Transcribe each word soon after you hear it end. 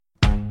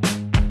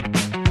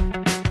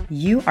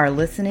You are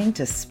listening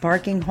to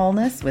Sparking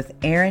Wholeness with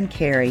Erin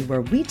Carey,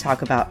 where we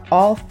talk about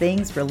all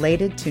things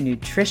related to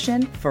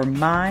nutrition for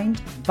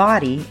mind,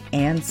 body,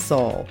 and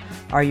soul.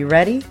 Are you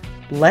ready?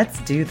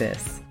 Let's do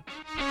this.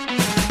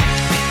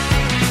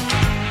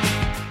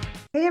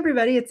 Hey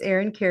everybody, it's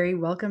Erin Carey.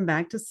 Welcome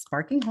back to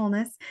Sparking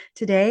Wholeness.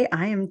 Today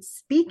I am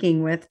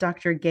speaking with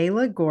Dr.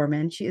 Gala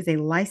Gorman. She is a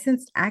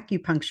licensed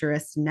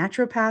acupuncturist,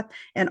 naturopath,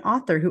 and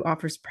author who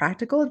offers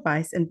practical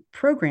advice and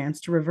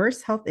programs to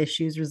reverse health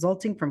issues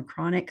resulting from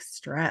chronic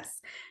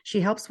stress.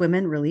 She helps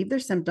women relieve their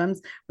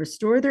symptoms,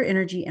 restore their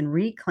energy, and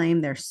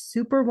reclaim their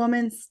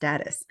superwoman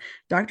status.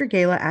 Dr.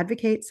 Gala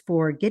advocates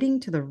for getting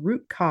to the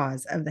root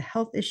cause of the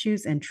health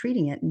issues and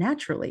treating it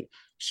naturally.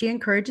 She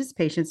encourages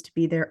patients to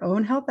be their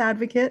own health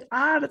advocate.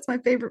 That's my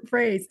favorite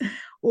phrase.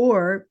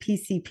 Or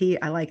PCP,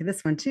 I like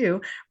this one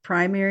too,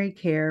 primary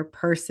care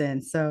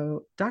person.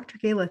 So Dr.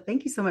 Gala,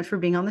 thank you so much for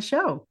being on the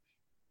show.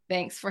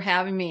 Thanks for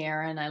having me,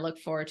 Erin. I look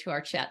forward to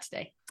our chat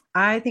today.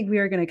 I think we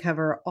are going to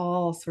cover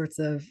all sorts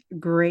of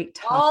great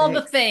topics. All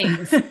the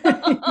things.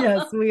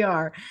 Yes, we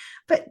are.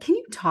 But can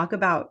you talk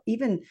about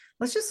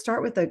let's just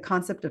start with the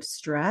concept of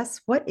stress.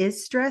 What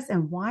is stress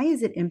and why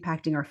is it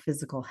impacting our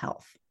physical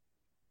health?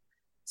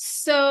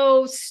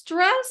 So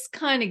stress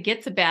kind of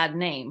gets a bad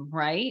name,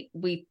 right?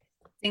 We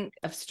think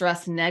of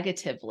stress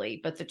negatively,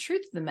 but the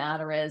truth of the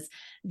matter is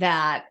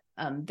that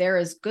there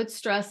is good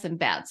stress and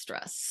bad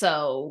stress.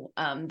 So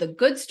the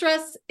good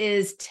stress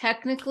is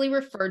technically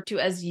referred to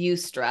as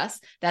eustress.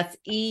 That's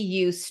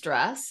EU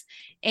stress.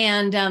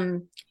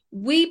 And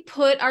we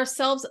put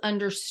ourselves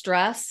under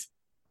stress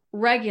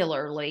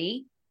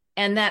regularly.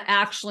 And that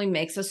actually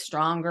makes us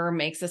stronger,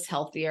 makes us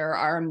healthier.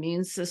 Our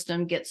immune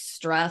system gets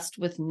stressed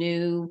with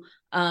new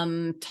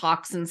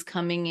toxins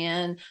coming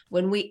in.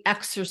 When we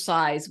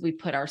exercise, we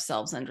put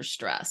ourselves under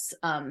stress.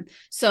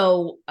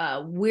 So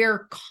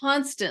we're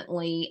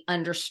constantly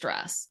under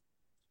stress,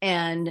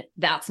 and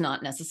that's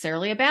not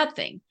necessarily a bad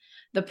thing.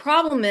 The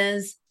problem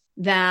is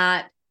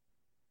that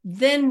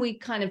then we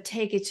kind of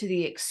take it to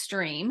the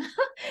extreme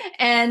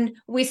and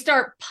we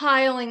start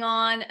piling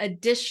on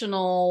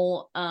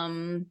additional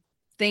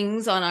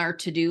things on our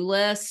to-do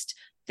list,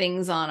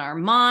 things on our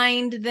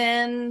mind,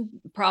 then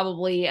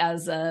probably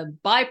as a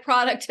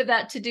byproduct of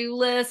that to-do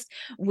list,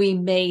 we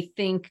may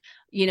think,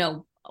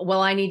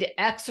 well, I need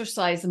to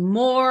exercise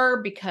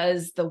more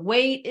because the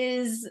weight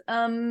is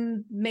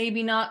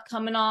maybe not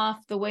coming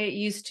off the way it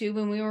used to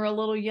when we were a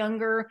little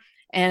younger.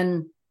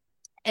 And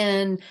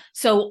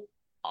so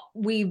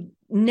we've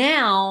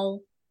now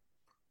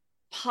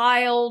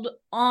piled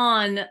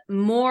on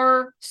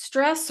more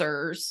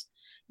stressors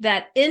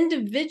that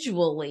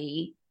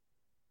individually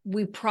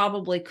we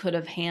probably could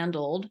have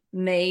handled,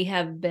 may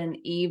have been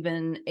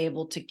even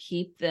able to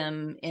keep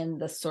them in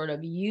the sort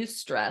of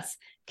eustress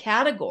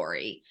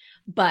category.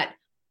 But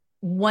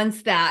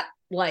once that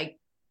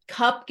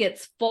cup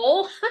gets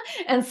full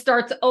and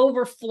starts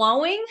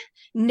overflowing,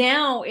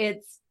 now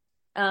it's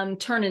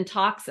turning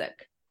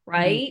toxic,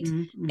 right?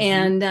 Mm-hmm,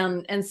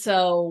 mm-hmm. And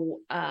so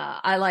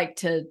I like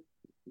to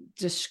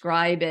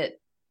describe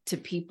it to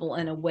people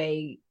in a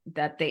way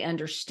that they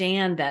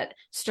understand that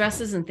stress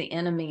isn't the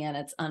enemy and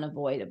it's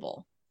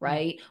unavoidable,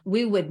 right?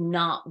 We would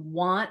not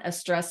want a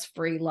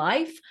stress-free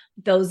life.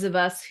 Those of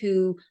us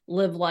who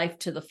live life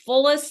to the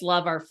fullest,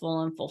 love our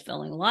full and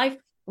fulfilling life,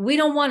 we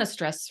don't want a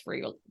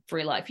stress-free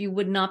life. You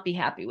would not be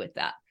happy with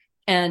that.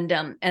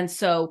 And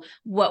so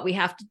what we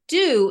have to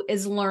do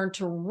is learn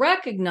to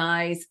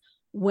recognize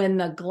when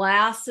the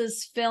glass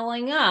is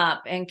filling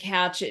up and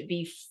catch it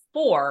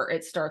before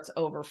it starts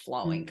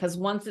overflowing. Because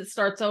once it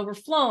starts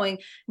overflowing,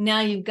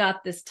 now you've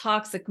got this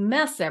toxic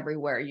mess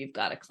everywhere you've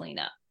got to clean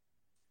up.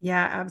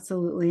 Yeah,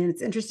 absolutely. And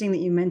it's interesting that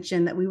you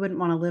mentioned that we wouldn't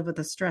want to live with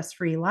a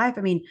stress-free life.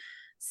 I mean,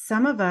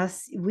 some of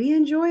us, we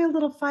enjoy a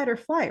little fight or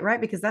flight,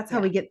 right? Because that's how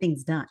we get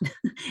things done.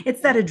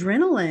 It's that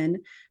adrenaline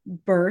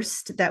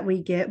burst that we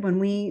get when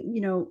we,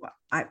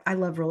 I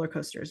love roller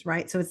coasters,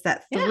 right? So it's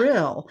that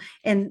thrill.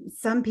 And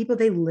some people,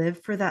 they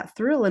live for that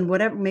thrill and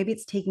whatever, maybe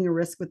it's taking a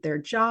risk with their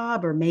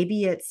job, or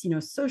maybe it's,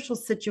 social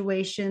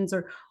situations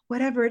or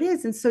whatever it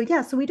is. And so,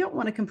 so we don't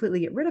want to completely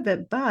get rid of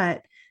it,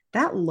 but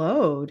that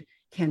load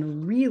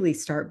can really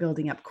start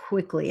building up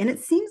quickly. And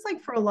it seems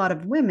like for a lot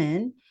of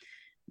women,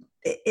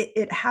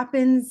 it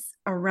happens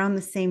around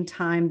the same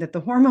time that the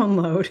hormone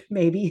load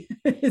maybe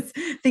is,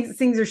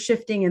 things are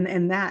shifting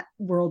in that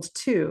world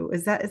too.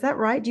 Is that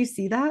right? Do you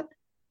see that?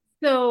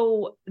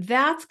 So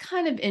that's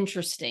kind of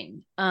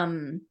interesting.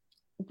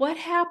 What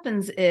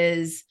happens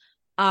is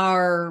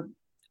our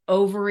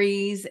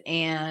ovaries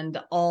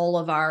and all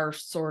of our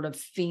sort of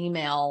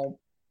female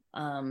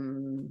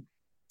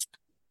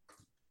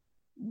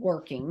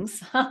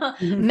workings,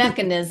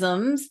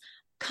 mechanisms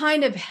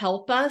kind of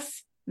help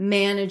us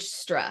manage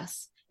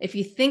stress. If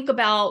you think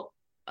about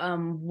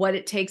what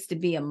it takes to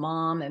be a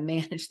mom and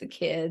manage the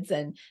kids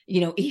and,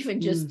 even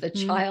just the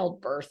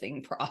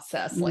childbirthing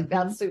process, like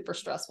that's super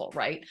stressful,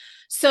 right?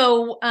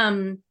 So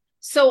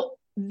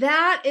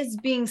that is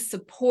being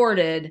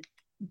supported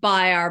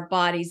by our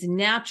body's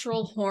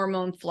natural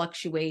hormone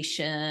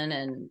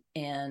fluctuation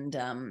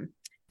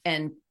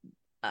and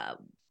uh,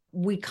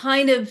 we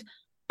kind of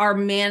are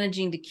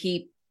managing to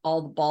keep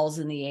all the balls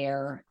in the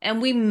air.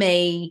 And we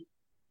may,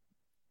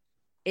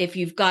 if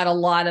you've got a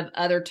lot of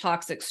other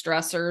toxic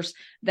stressors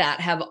that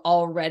have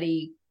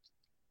already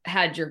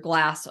had your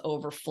glass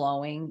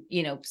overflowing,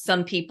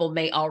 some people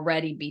may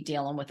already be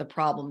dealing with a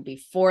problem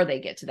before they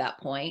get to that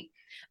point.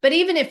 But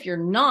even if you're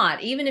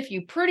not, even if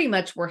you pretty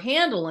much were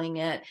handling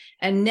it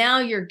and now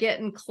you're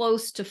getting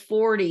close to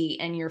 40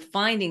 and you're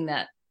finding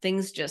that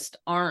things just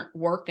aren't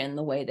working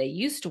the way they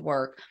used to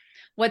work,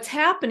 what's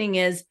happening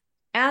is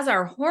as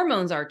our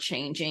hormones are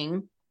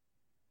changing,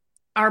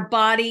 our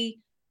body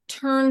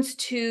turns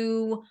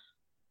to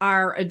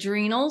our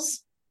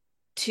adrenals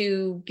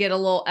to get a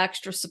little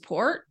extra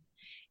support.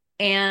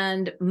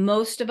 And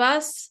most of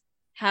us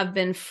have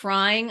been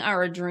frying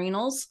our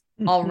adrenals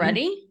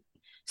already.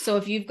 So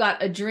if you've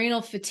got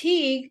adrenal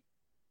fatigue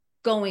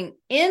going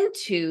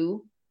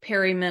into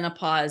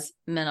perimenopause,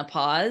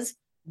 menopause,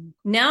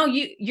 now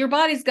your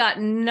body's got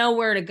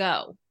nowhere to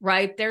go,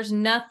 right? There's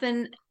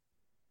nothing,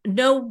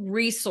 no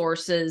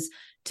resources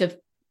to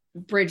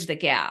bridge the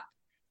gap.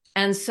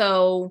 And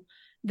so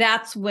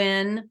that's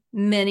when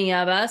many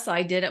of us,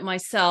 I did it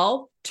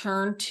myself,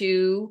 turned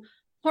to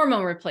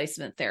hormone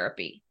replacement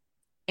therapy.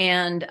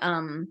 And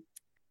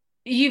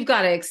you've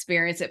got to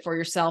experience it for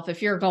yourself.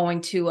 If you're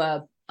going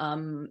to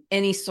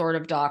any sort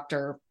of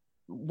doctor,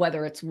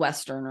 whether it's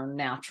Western or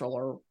natural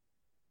or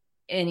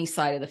any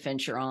side of the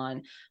fence you're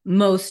on,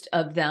 most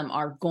of them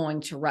are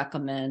going to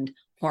recommend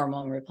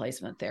hormone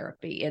replacement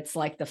therapy. It's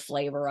like the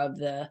flavor of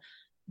the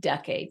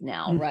decade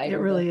now, right? It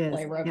or really the is.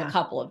 flavor of Yeah. a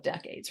couple of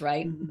decades,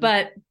 right? Mm-hmm.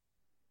 But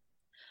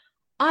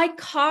I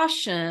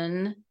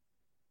caution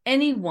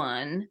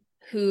anyone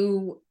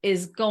who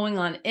is going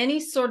on any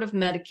sort of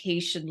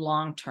medication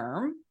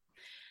long-term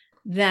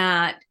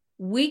that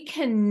we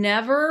can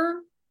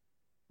never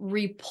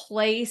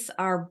replace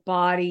our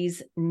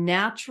body's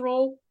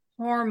natural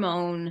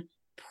hormone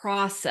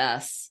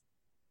process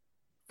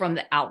from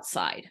the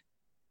outside.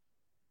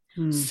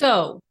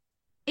 So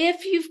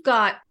if you've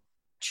got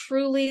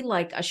truly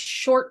like a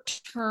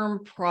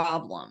short-term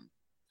problem,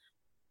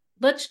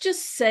 let's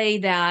just say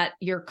that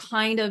you're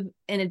kind of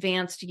in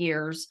advanced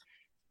years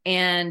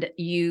and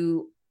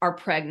you are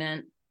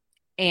pregnant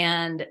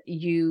and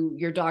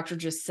your doctor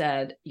just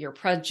said your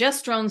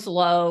progesterone's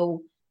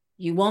low,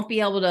 you won't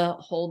be able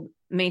to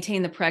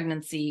maintain the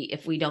pregnancy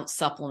if we don't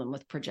supplement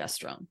with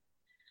progesterone.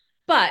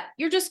 But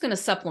you're just going to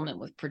supplement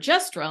with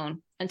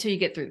progesterone until you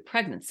get through the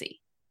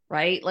pregnancy,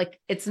 right? Like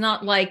it's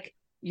not like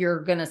you're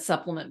going to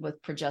supplement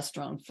with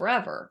progesterone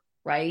forever,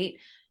 right?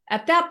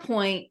 At that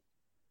point,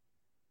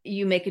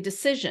 you make a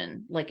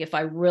decision. Like if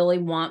I really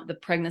want the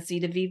pregnancy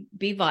to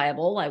be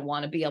viable, I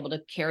want to be able to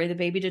carry the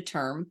baby to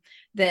term,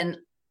 then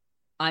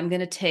I'm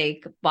going to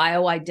take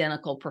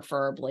bioidentical,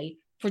 preferably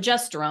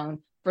progesterone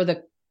for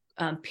the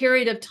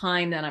period of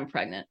time that I'm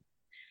pregnant.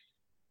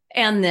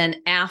 And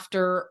then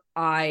after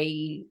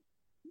I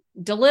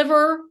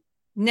deliver,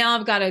 now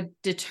I've got to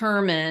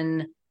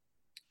determine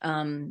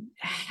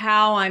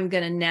how I'm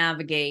going to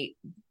navigate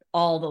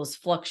all those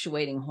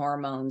fluctuating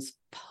hormones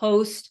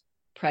post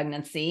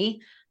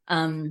pregnancy,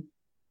 and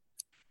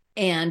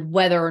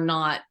whether or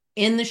not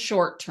in the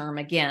short term,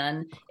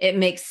 again, it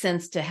makes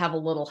sense to have a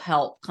little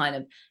help kind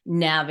of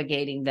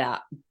navigating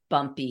that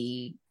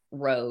bumpy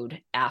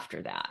road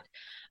after that.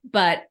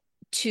 But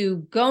to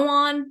go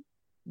on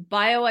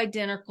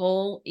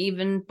bioidentical,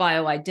 even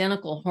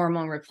bioidentical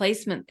hormone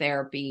replacement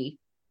therapy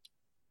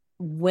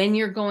when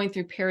you're going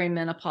through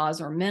perimenopause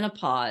or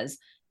menopause,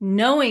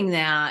 knowing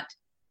that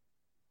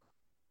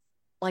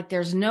like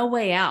there's no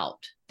way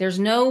out. There's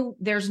no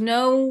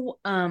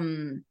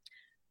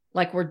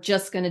like we're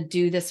just going to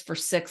do this for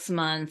 6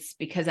 months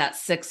because at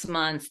 6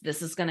 months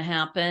this is going to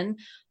happen.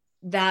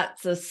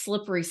 That's a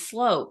slippery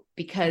slope,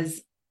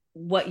 because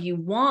what you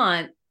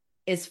want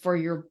is for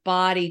your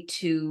body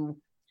to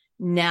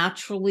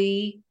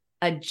naturally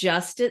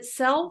adjust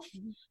itself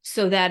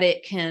so that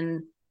it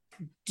can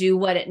do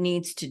what it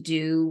needs to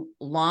do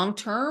long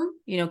term.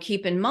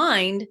 Keep in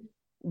mind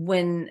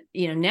when,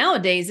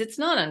 nowadays it's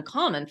not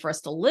uncommon for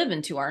us to live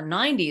into our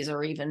 90s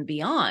or even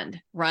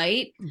beyond,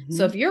 right? Mm-hmm.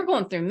 So if you're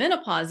going through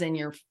menopause in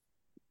your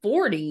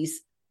 40s,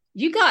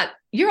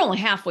 you're only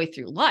halfway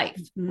through life,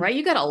 mm-hmm. right?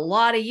 You got a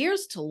lot of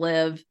years to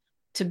live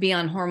to be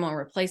on hormone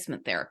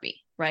replacement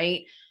therapy,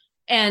 right?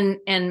 And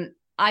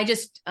I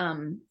just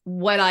the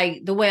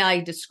way I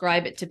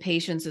describe it to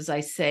patients is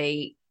I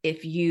say,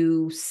 if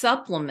you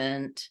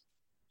supplement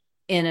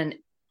in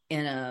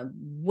a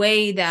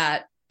way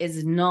that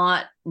is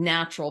not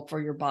natural for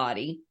your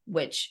body,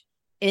 which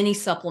any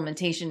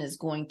supplementation is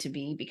going to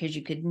be, because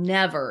you could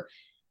never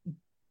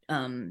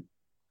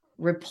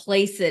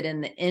replace it in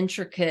the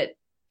intricate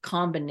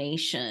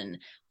combination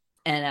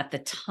and at the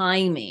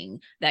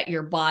timing that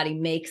your body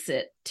makes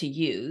it to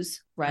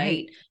use,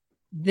 right?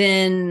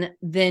 Then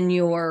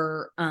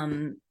you're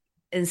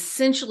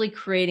essentially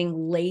creating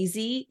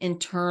lazy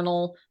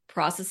internal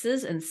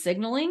processes and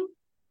signaling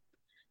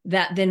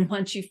that then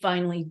once you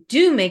finally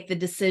do make the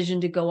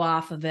decision to go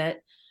off of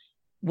it,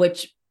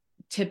 which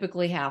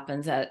typically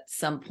happens at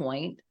some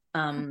point,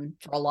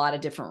 for a lot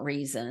of different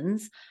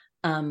reasons.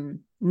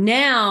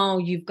 Now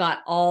you've got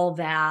all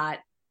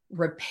that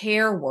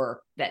repair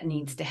work that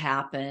needs to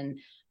happen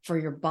for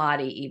your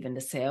body, even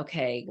to say,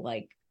 okay,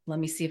 like, let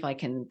me see if I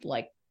can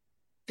like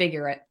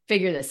figure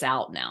this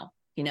out now,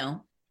 you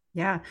know?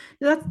 Yeah,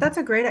 that's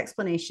a great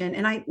explanation.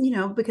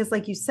 And because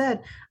like you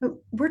said,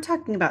 we're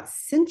talking about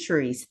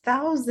centuries,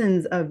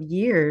 thousands of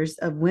years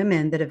of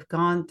women that have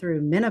gone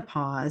through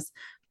menopause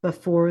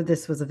before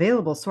this was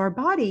available. So our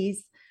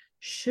bodies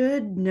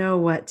should know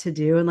what to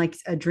do. And like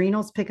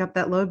adrenals pick up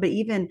that load, but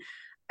even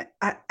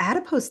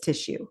adipose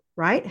tissue,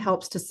 right,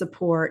 helps to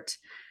support,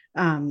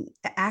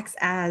 acts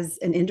as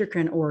an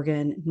endocrine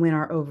organ when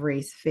our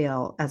ovaries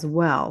fail as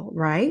well,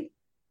 right?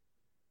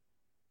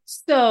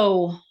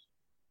 So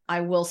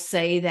I will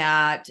say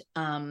that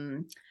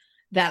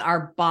that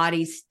our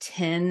bodies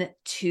tend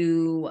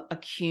to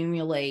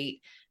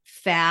accumulate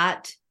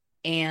fat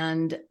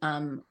and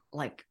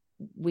like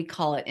we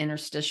call it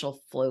interstitial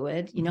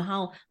fluid. You know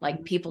how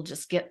like people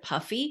just get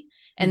puffy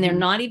and they're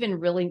not even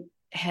really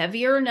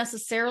heavier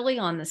necessarily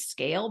on the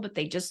scale, but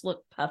they just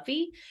look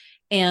puffy.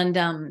 And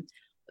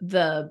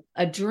the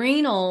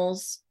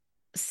adrenals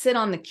sit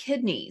on the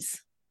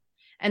kidneys,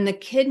 and the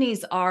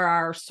kidneys are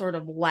our sort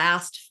of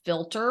last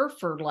filter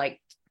for like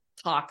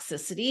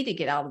toxicity to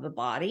get out of the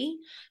body.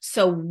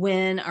 So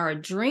when our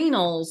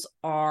adrenals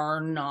are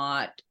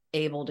not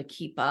able to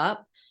keep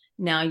up,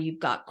 now you've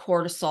got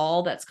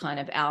cortisol that's kind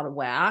of out of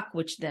whack,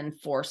 which then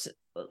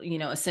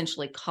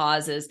essentially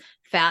causes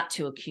fat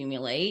to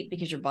accumulate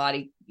because your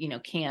body,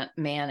 can't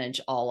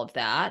manage all of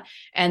that.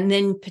 And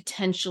then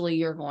potentially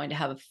you're going to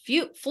have a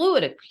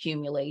fluid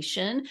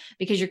accumulation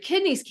because your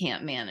kidneys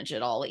can't manage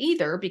it all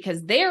either,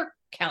 because they're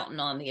counting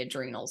on the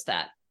adrenals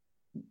that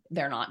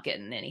they're not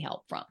getting any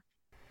help from.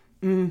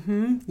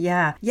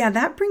 Yeah. Yeah.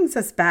 That brings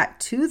us back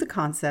to the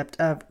concept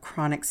of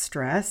chronic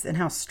stress and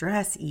how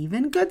stress,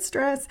 even good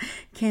stress,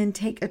 can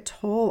take a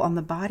toll on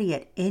the body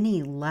at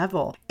any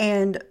level.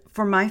 And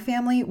for my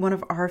family, one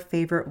of our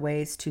favorite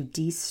ways to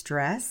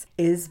de-stress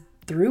is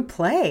through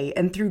play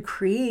and through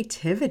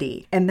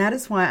creativity. And that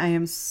is why I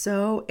am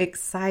so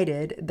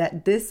excited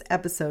that this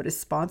episode is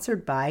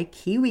sponsored by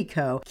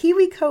KiwiCo.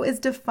 KiwiCo is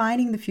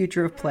defining the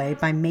future of play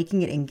by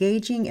making it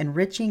engaging,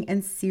 enriching,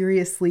 and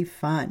seriously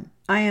fun.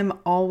 I am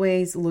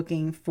always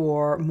looking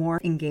for more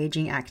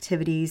engaging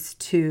activities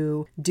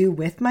to do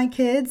with my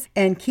kids,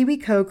 and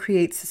KiwiCo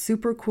creates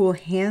super cool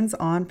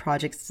hands-on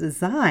projects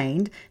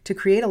designed to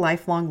create a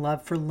lifelong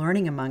love for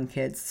learning among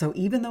kids. So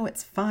even though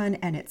it's fun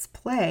and it's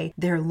play,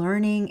 they're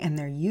learning and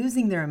they're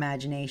using their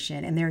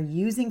imagination and they're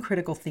using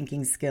critical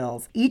thinking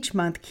skills. Each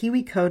month,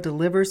 KiwiCo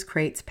delivers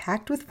crates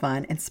packed with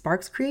fun and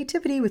sparks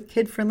creativity with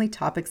kid-friendly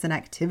topics and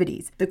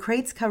activities. The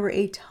crates cover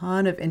a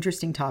ton of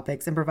interesting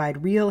topics and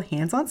provide real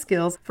hands-on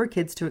skills for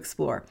kids to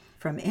explore.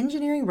 From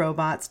engineering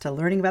robots to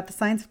learning about the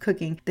science of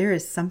cooking, there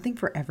is something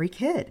for every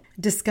kid.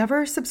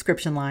 Discover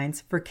subscription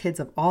lines for kids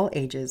of all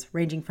ages,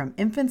 ranging from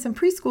infants and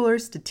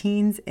preschoolers to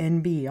teens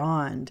and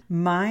beyond.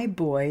 My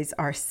boys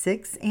are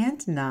 6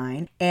 and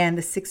 9, and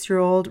the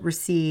 6-year-old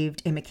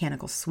received a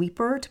mechanical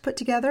sweeper to put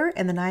together,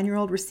 and the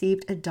 9-year-old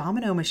received a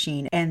domino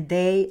machine, and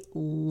they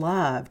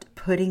loved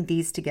putting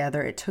these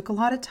together. It took a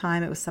lot of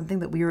time. It was something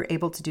that we were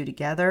able to do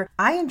together.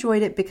 I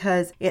enjoyed it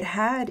because it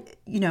had,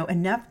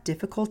 enough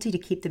difficulty to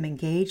keep them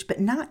engaged, but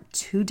not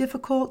too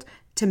difficult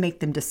to make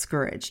them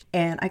discouraged.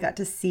 And I got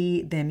to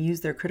see them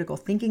use their critical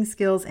thinking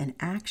skills in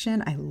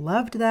action. I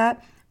loved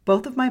that.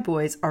 Both of my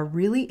boys are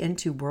really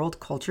into world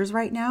cultures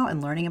right now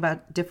and learning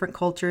about different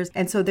cultures.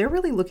 And so they're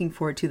really looking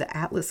forward to the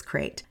Atlas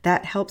Crate.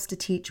 That helps to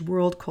teach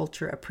world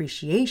culture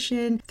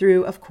appreciation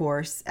through, of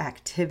course,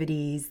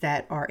 activities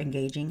that are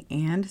engaging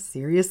and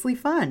seriously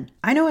fun.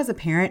 I know as a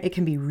parent, it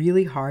can be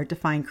really hard to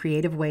find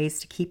creative ways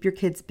to keep your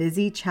kids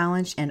busy,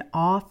 challenged, and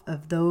off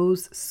of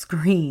those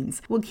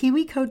screens. Well,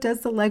 KiwiCo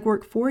does the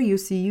legwork for you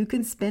so you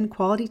can spend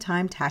quality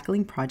time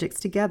tackling projects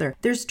together.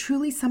 There's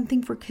truly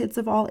something for kids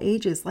of all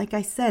ages. Like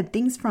I said,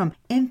 things from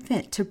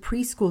infant to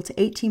preschool to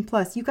 18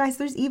 plus. You guys,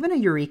 there's even a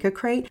Eureka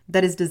crate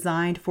that is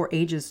designed for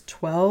ages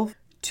 12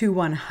 to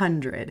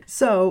 100.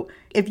 So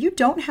if you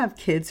don't have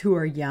kids who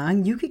are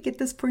young, you could get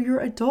this for your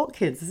adult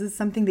kids. This is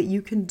something that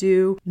you can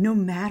do no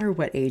matter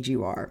what age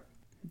you are.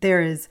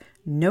 There is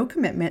no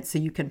commitment, so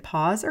you can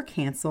pause or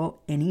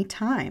cancel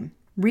anytime.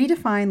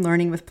 Redefine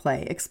learning with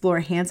play.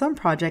 Explore hands-on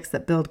projects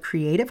that build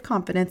creative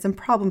confidence and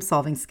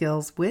problem-solving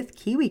skills with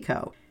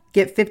KiwiCo.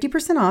 Get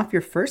 50% off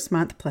your first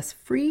month plus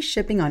free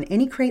shipping on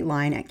any crate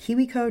line at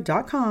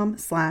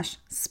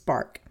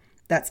kiwico.com/spark.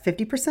 That's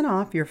 50%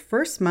 off your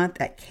first month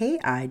at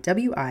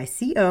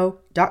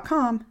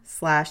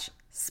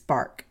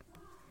kiwico.com/spark.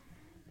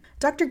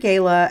 Dr.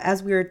 Gala,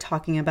 as we were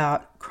talking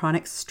about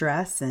chronic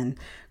stress and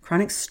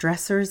chronic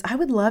stressors, I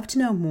would love to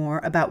know more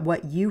about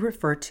what you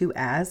refer to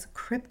as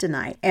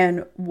kryptonite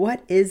and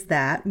what is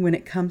that when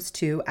it comes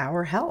to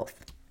our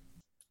health.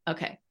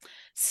 Okay.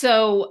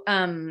 So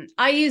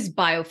I use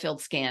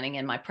biofield scanning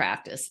in my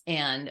practice,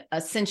 and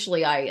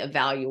essentially I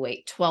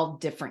evaluate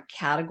 12 different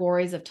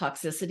categories of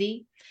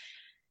toxicity.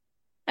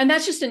 And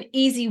that's just an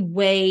easy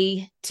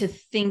way to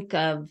think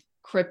of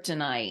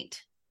kryptonite.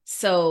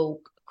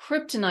 So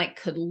kryptonite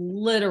could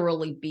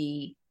literally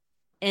be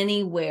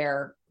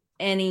anywhere,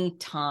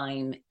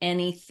 anytime,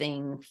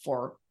 anything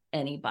for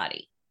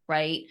anybody,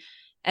 right?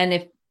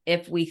 And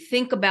if we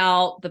think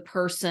about the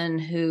person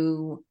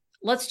who,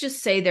 let's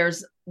just say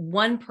there's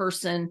one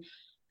person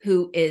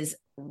who is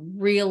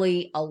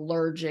really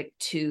allergic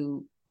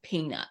to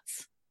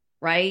peanuts,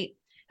 right?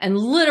 And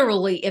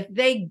literally, if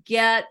they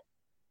get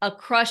a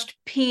crushed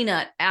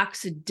peanut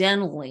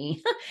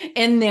accidentally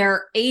in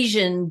their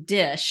Asian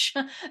dish,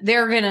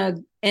 they're going to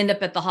end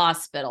up at the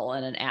hospital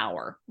in an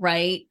hour,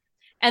 right?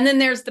 And then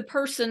there's the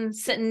person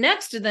sitting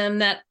next to them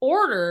that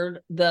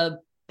ordered the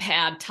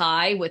pad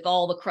thai with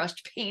all the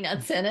crushed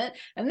peanuts in it,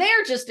 and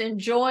they're just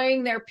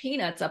enjoying their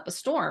peanuts up a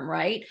storm,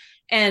 right?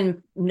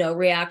 And no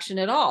reaction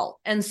at all.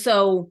 And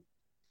so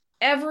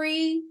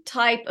every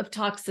type of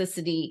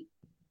toxicity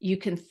you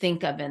can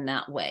think of in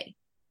that way.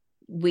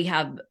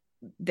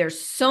 There's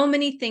so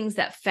many things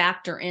that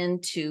factor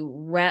into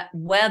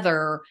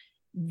whether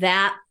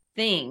that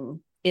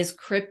thing is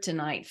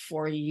kryptonite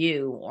for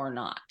you or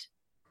not.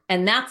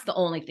 And that's the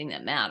only thing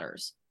that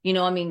matters.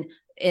 I mean,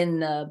 in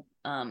the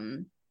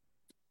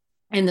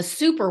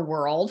super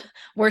world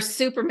where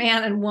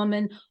Superman and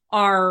woman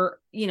are,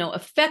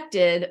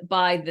 affected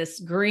by this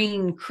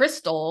green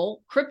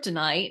crystal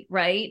kryptonite,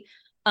 right?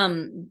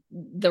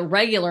 The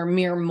regular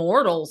mere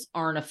mortals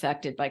aren't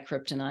affected by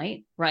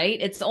kryptonite, right?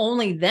 It's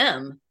only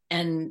them.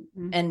 And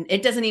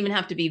it doesn't even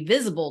have to be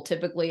visible.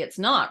 Typically it's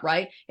not,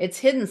 right? It's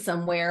hidden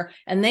somewhere,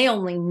 and they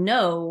only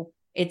know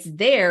it's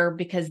there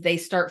because they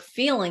start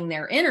feeling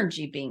their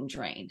energy being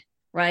drained,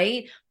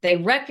 right? They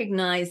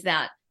recognize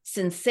that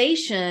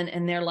sensation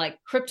and they're like,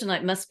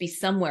 kryptonite must be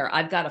somewhere.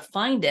 I've got to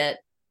find it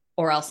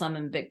or else I'm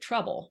in big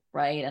trouble,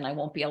 right? And I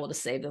won't be able to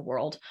save the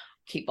world,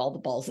 keep all the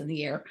balls in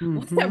the air,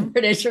 whatever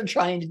it is you're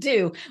trying to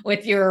do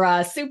with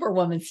your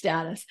superwoman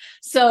status.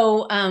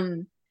 So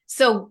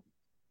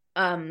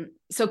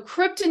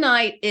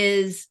kryptonite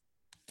is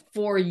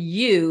for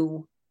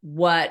you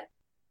what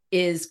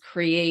is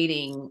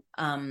creating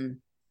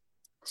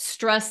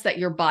stress that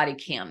your body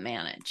can't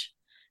manage.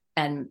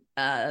 And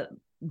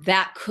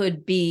that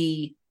could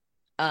be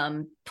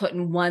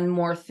putting one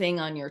more thing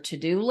on your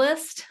to-do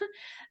list.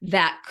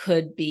 That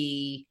could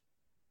be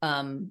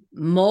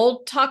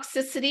mold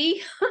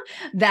toxicity.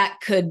 That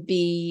could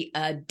be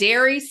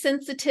dairy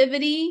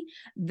sensitivity.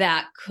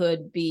 That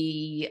could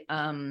be,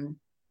 I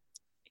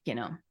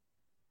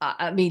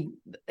mean,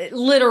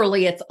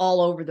 literally it's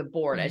all over the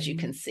board, as you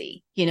can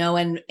see,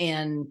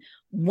 and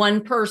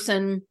one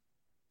person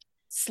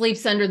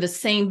sleeps under the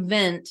same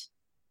vent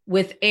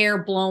with air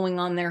blowing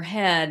on their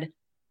head.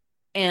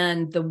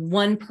 And the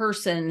one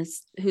person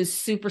who's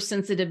super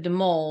sensitive to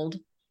mold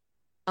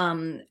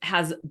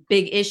has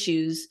big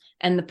issues,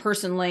 and the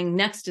person laying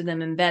next to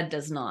them in bed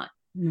does not,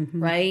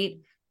 right?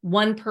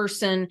 One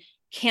person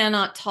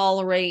cannot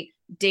tolerate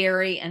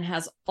dairy and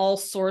has all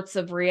sorts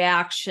of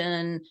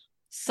reaction,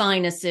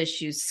 sinus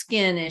issues,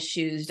 skin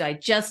issues,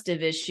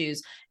 digestive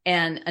issues,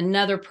 and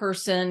another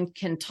person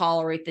can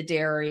tolerate the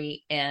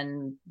dairy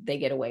and they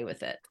get away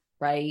with it,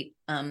 right?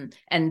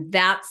 And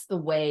that's the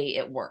way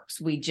it works.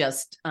 We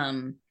just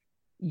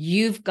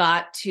you've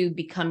got to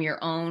become your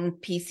own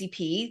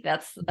PCP.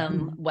 That's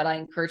what I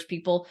encourage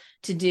people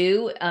to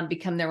do,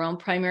 become their own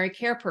primary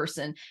care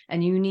person.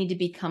 And you need to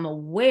become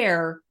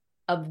aware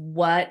of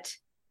what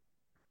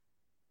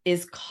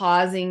is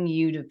causing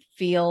you to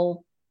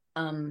feel.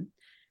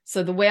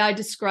 So the way I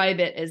describe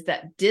it is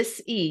that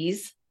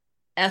dis-ease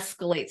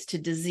escalates to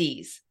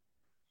disease.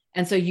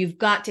 And so you've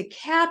got to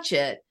catch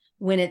it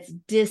when it's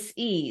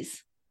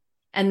dis-ease.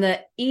 And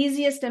the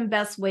easiest and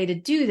best way to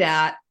do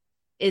that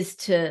is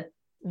to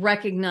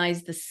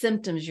recognize the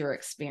symptoms you're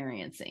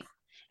experiencing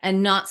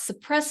and not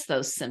suppress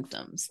those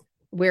symptoms.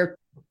 We're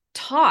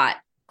taught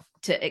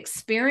to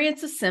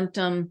experience a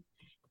symptom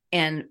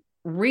and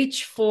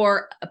reach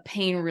for a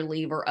pain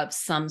reliever of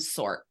some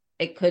sort.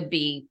 It could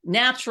be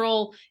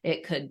natural.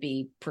 It could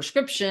be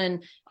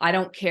prescription. I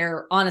don't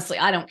care. Honestly,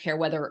 I don't care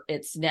whether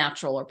it's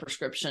natural or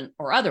prescription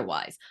or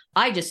otherwise.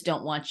 I just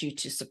don't want you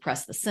to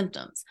suppress the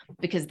symptoms,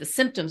 because the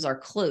symptoms are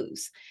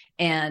clues.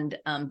 And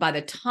by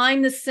the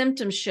time the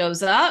symptom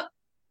shows up,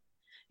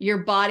 your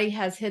body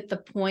has hit the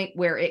point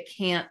where it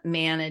can't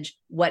manage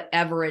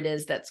whatever it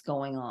is that's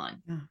going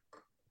on. Yeah.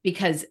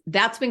 Because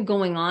that's been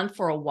going on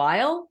for a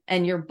while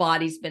and your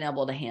body's been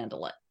able to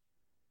handle it.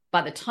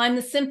 By the time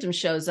the symptom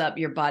shows up,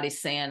 your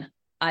body's saying,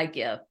 I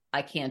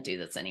can't do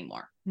this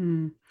anymore.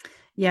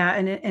 Yeah.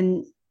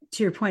 And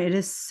to your point, it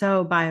is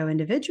so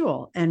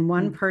bio-individual, and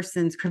one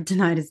person's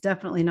kryptonite is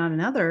definitely not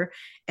another.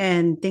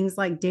 And things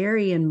like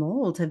dairy and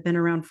mold have been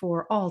around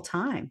for all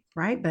time,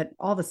 right? But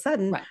all of a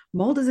sudden,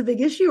 mold is a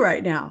big issue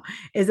right now.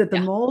 Is it the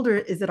mold, or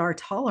is it our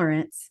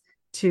tolerance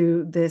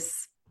to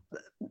this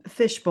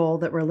fishbowl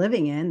that we're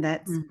living in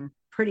that's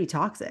pretty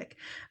toxic?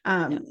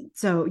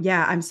 So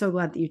yeah, I'm so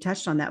glad that you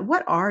touched on that.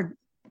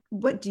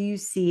 What do you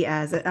see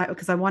as,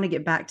 because I want to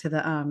get back to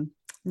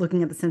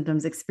looking at the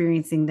symptoms,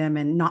 experiencing them,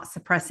 and not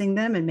suppressing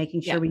them and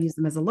making sure Yeah. we use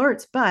them as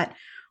alerts. But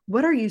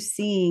what are you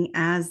seeing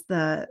as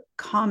the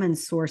common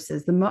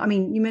sources? I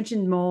mean, you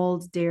mentioned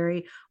mold,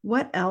 dairy.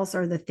 What else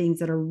are the things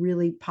that are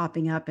really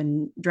popping up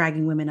and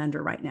dragging women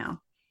under right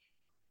now?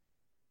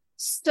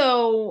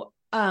 So,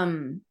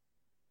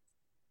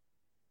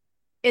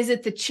 is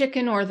it the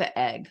chicken or the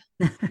egg?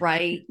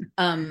 Right.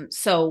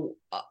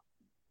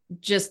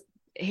 Just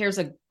here's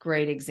a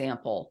great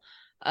example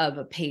of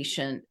a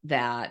patient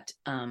that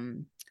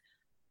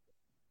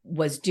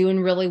was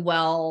doing really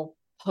well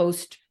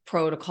post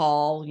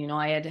protocol.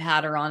 I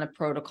had her on a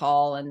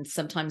protocol, and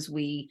sometimes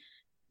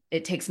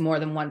it takes more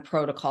than one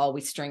protocol.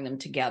 We string them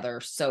together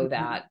so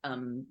that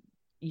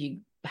you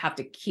have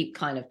to keep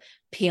kind of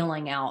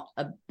peeling out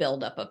a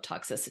buildup of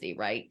toxicity,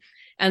 right?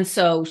 And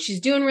so she's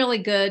doing really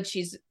good.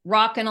 She's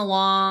rocking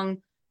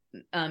along.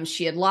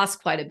 She had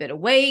lost quite a bit of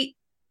weight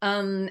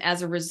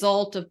as a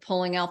result of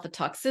pulling out the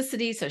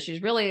toxicity. So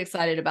she's really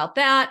excited about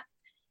that.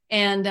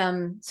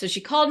 And so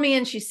she called me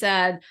and she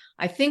said,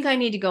 I think I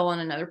need to go on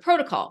another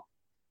protocol.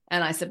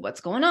 And I said,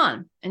 what's going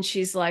on? And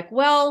she's like,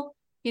 well,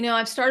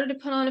 I've started to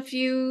put on a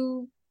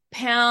few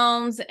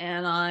pounds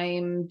and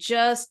I'm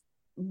just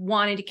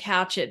wanting to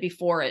catch it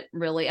before it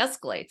really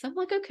escalates. I'm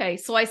like, okay.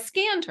 So I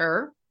scanned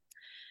her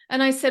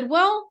and I said,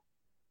 well,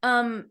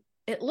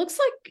 it looks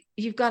like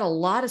you've got a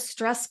lot of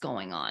stress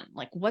going on.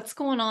 Like, what's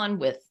going on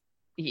with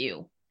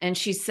you? And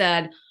she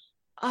said,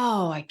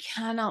 oh, I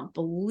cannot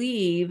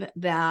believe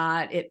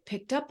that it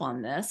picked up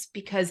on this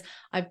because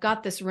I've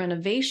got this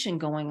renovation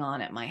going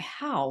on at my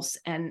house.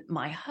 And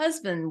my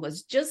husband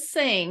was just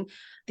saying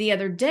the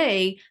other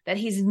day that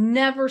he's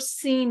never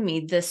seen me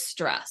this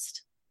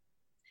stressed.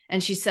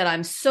 And she said,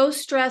 I'm so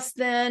stressed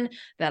then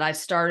that I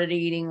started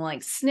eating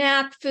like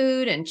snack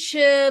food and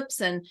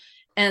chips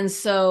and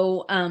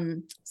so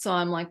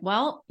I'm like,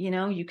 well,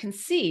 you can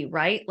see,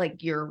 right?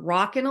 Like you're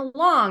rocking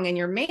along and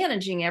you're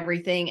managing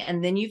everything.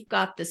 And then you've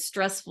got this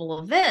stressful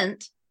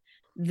event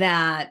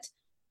that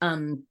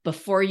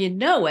before you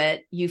know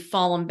it, you've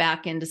fallen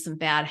back into some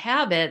bad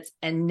habits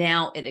and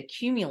now it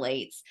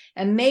accumulates.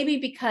 And maybe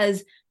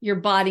because your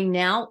body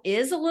now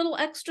is a little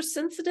extra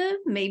sensitive,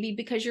 maybe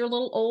because you're a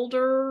little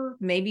older,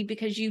 maybe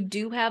because you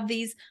do have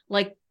these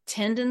like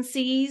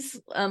tendencies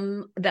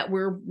that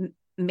we're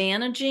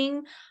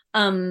managing.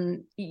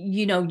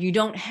 You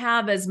don't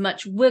have as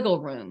much wiggle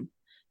room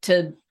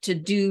to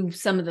do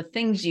some of the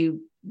things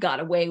you got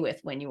away with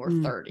when you were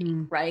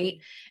 30, right?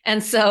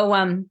 And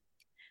so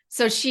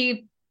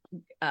she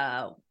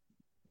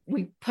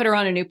we put her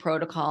on a new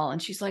protocol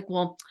and she's like,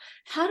 well,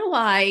 how do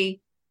I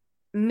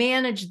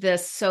manage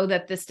this so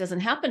that this doesn't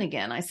happen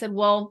again? I said,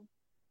 well,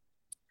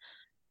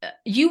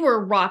 you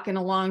were rocking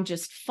along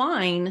just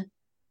fine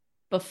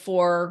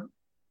before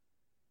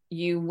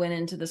you went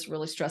into this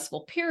really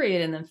stressful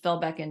period and then fell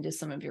back into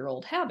some of your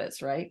old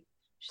habits, right?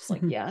 She's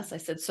like, yes. I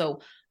said, so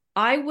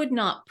I would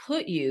not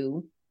put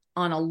you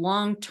on a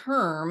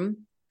long-term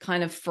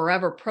kind of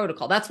forever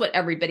protocol. That's what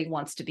everybody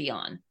wants to be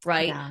on,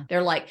 right? Yeah.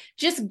 They're like,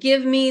 just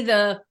give me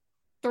the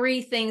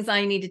 3 things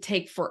I need to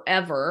take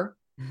forever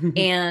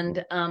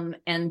and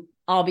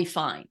I'll be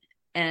fine.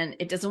 And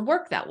it doesn't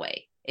work that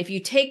way. If you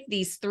take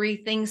these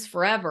 3 things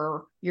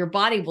forever, your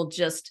body will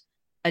just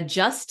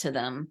adjust to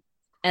them.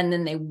 And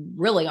then they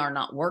really are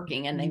not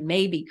working and they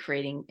may be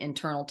creating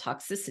internal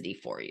toxicity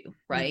for you,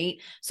 right?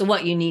 So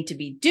what you need to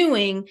be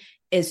doing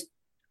is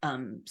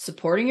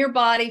supporting your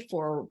body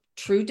for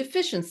true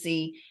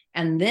deficiency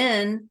and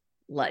then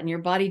letting your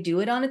body do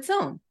it on its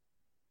own.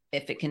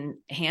 If it can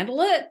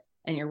handle it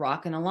and you're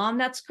rocking along,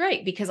 that's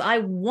great, because I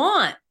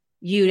want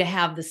you to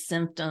have the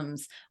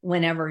symptoms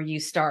whenever you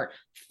start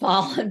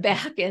falling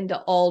back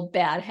into old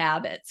bad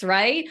habits,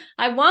 right?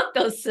 I want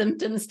those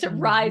symptoms to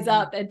rise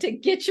up and to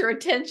get your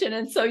attention.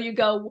 And so you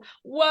go,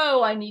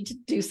 whoa, I need to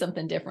do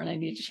something different. I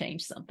need to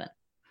change something.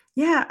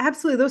 Yeah,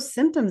 absolutely. Those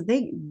symptoms,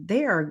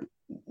 they are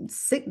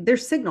they're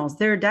signals,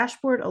 they're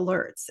dashboard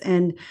alerts.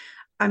 And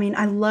I mean,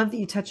 I love that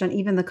you touch on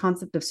even the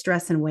concept of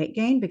stress and weight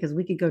gain, because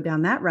we could go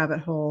down that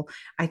rabbit hole.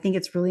 I think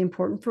it's really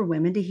important for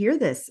women to hear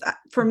this.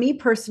 For me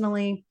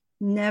personally,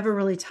 never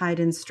really tied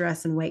in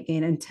stress and weight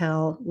gain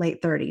until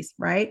late 30s,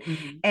 right?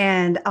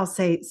 And I'll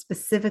say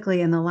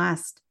specifically in the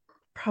last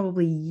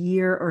probably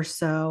year or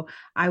so,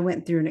 I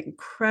went through an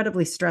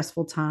incredibly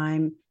stressful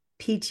time.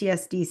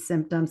 PTSD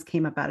symptoms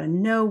came up out of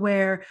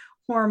nowhere,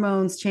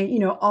 hormones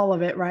change, all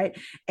of it, right?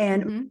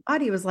 And my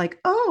body was like,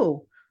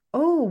 oh,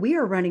 we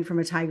are running from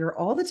a tiger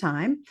all the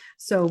time.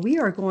 So we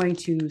are going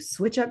to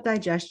switch up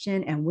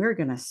digestion and we're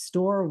going to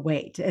store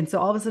weight. And so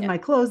all of a sudden my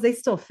clothes, they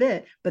still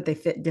fit, but they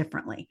fit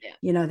differently.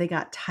 They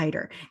got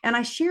tighter. And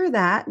I share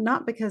that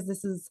not because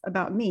this is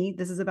about me,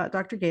 this is about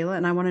Dr. Gala.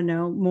 And I want to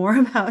know more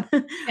about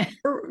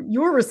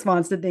your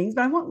response to things,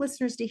 but I want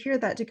listeners to hear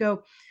that, to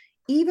go,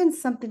 even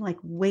something like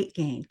weight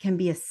gain can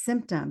be a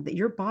symptom that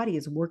your body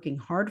is working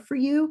hard for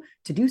you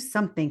to do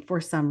something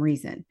for some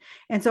reason.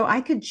 And so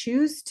I could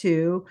choose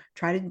to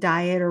try to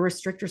diet or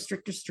restrict,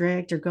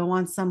 or go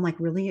on some like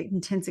really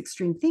intense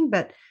extreme thing.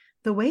 But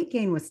the weight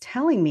gain was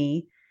telling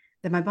me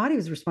that my body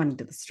was responding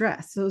to the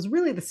stress. So it was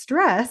really the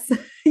stress,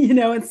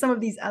 and some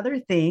of these other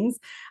things.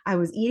 I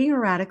was eating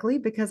erratically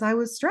because I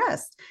was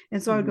stressed.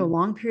 And so I would go Mhm.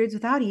 long periods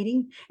without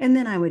eating, and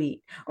then I would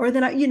eat. Or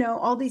then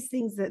all these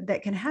things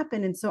that can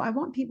happen. And so I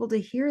want people to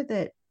hear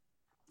that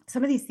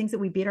some of these things that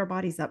we beat our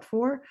bodies up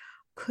for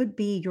could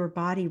be your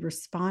body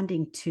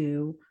responding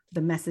to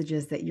the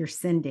messages that you're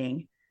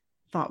sending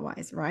thought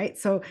wise, right?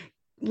 So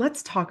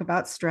let's talk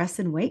about stress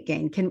and weight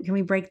gain. Can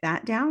we break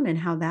that down and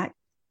how that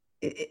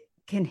it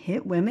can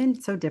hit women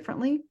so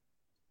differently?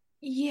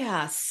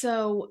 Yeah.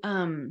 So,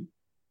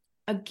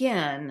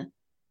 again,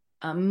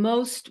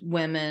 most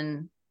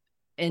women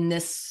in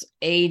this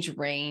age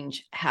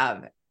range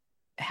have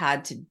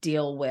had to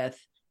deal with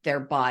their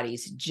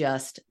bodies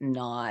just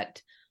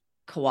not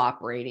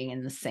cooperating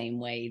in the same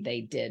way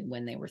they did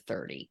when they were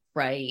 30,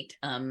 right?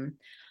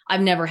 I've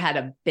never had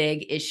a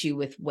big issue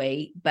with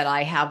weight, but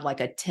I have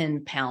like a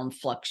 10-pound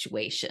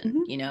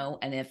fluctuation, Mm-hmm.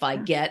 and if I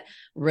Yeah. get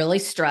really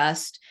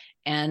stressed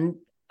and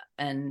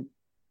and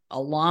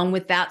along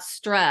with that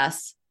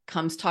stress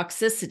comes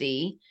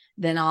toxicity,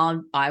 then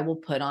I will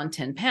put on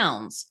 10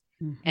 pounds.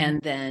 Mm-hmm.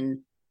 And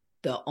then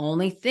the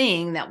only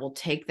thing that will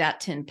take that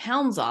 10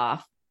 pounds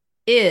off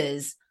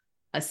is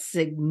a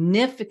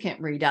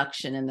significant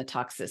reduction in the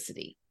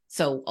toxicity.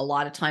 So a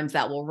lot of times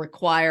that will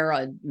require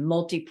a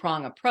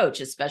multi-prong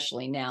approach,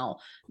 especially now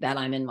that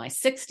I'm in my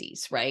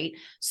 60s, right?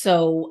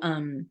 So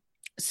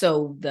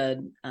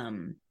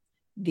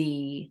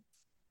the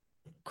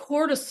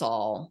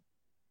cortisol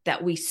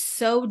that we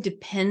so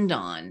depend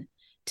on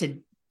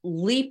to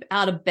leap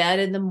out of bed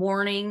in the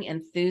morning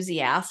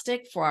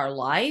enthusiastic for our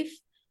life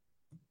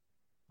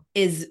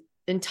is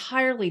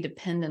entirely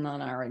dependent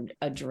on our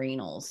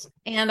adrenals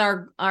and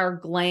our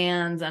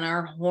glands and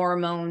our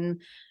hormone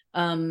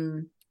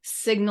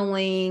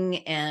signaling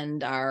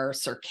and our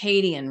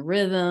circadian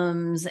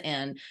rhythms.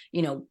 And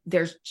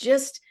there's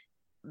just,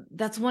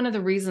 that's one of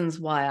the reasons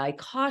why I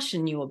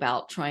caution you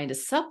about trying to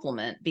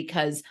supplement,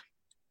 because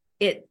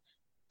it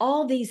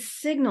all these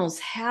signals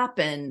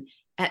happen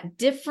at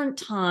different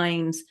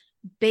times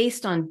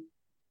based on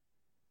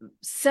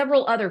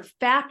several other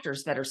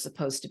factors that are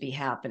supposed to be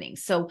happening.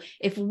 So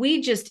if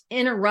we just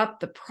interrupt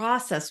the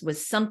process with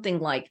something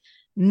like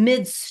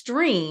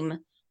midstream,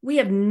 we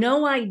have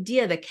no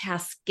idea the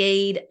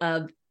cascade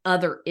of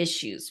other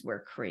issues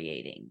we're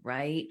creating,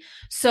 right?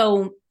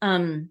 So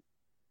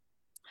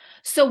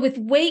with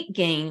weight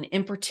gain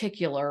in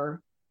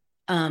particular,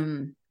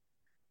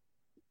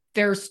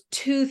 there's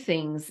two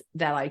things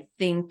that I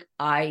think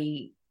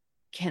I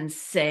can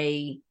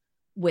say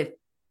with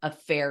a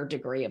fair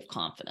degree of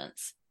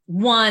confidence.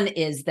 One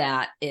is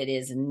that it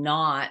is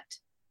not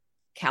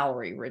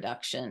calorie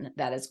reduction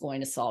that is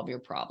going to solve your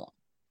problem.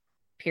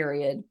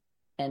 Period.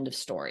 End of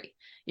story.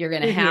 You're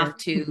going to Here,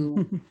 have here.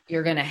 to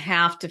you're going to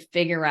have to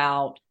figure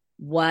out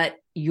what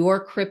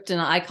your kryptonite,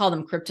 I call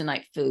them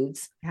kryptonite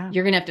foods. Yeah.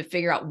 You're going to have to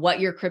figure out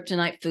what your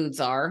kryptonite foods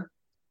are.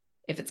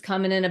 If it's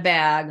coming in a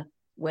bag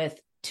with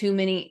too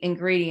many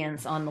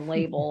ingredients on the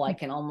label, I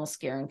can almost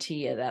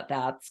guarantee you that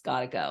that's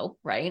got to go,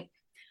 right?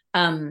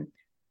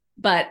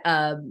 But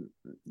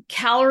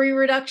calorie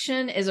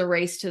reduction is a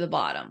race to the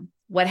bottom.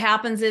 What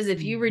happens is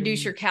if you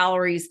reduce your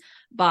calories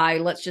by,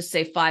 let's just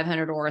say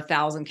 500 or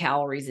 1,000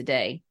 calories a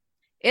day,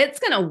 it's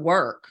going to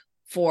work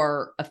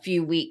for a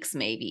few weeks,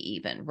 maybe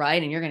even,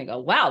 right? And you're going to go,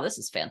 wow, this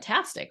is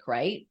fantastic,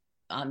 right?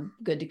 I'm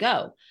good to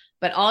go.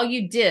 But all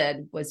you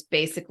did was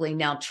basically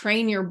now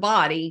train your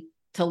body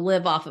to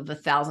live off of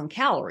 1,000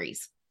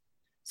 calories.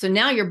 So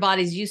now your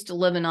body's used to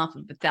living off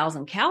of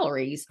 1,000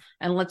 calories.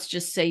 And let's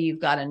just say you've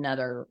got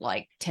another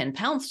like 10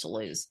 pounds to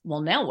lose.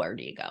 Well, now where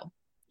do you go?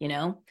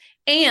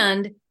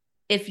 And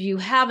if you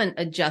haven't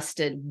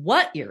adjusted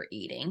what you're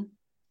eating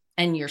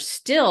and you're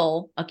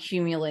still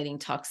accumulating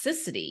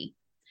toxicity,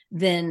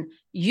 then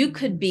you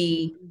could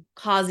be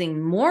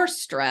causing more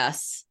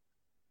stress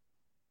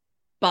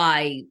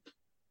by,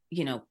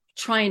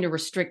 trying to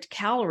restrict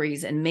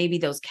calories, and maybe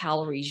those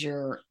calories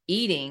you're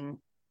eating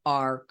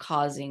are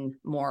causing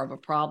more of a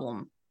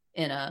problem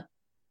in a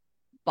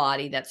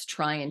body that's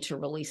trying to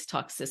release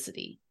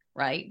toxicity,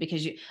 right?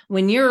 Because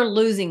when you're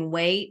losing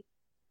weight,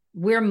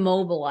 we're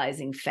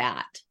mobilizing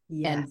fat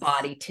and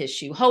body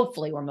tissue.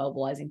 Hopefully we're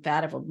mobilizing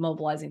fat. If we're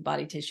mobilizing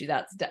body tissue,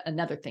 that's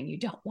another thing you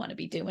don't want to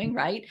be doing,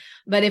 right?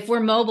 But if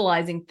we're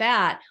mobilizing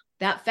fat,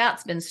 that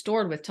fat's been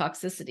stored with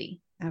toxicity,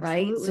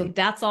 right? So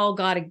that's all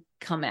got to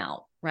come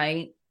out,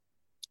 right?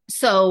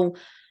 So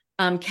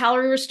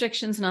calorie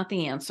restriction is not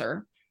the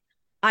answer.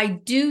 I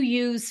do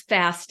use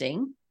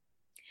fasting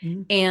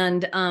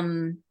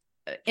and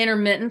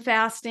intermittent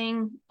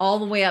fasting, all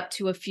the way up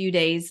to a few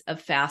days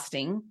of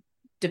fasting,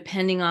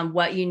 depending on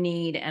what you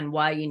need and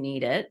why you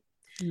need it.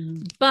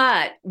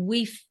 But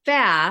we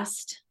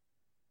fast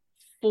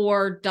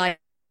for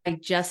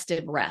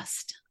digestive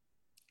rest,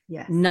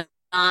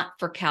 not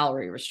for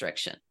calorie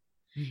restriction.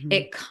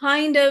 It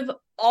kind of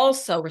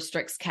also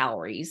restricts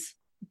calories,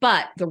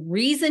 but the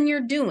reason you're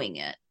doing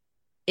it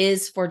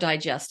is for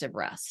digestive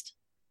rest.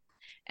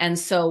 And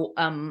so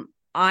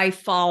I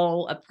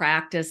follow a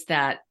practice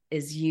that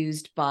is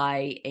used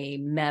by a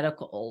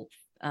medically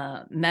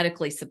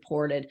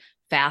supported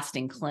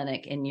fasting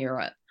clinic in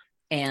Europe.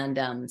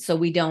 And so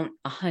we don't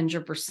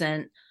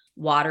 100%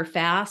 water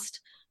fast.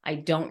 I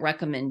don't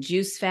recommend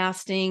juice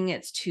fasting.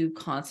 It's too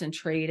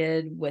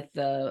concentrated with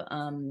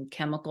the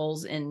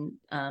chemicals in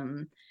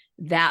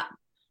that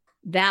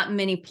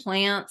many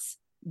plants.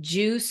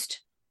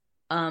 Juiced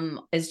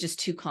is just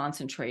too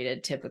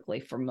concentrated typically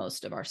for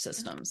most of our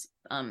systems.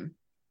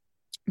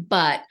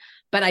 But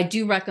I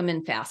do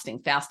recommend fasting.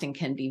 Fasting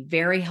can be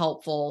very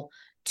helpful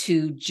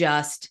to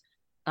just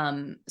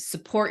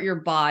support your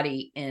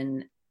body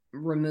in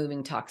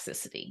removing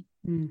toxicity.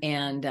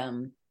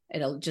 And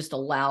it just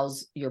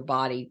allows your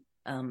body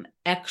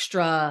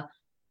extra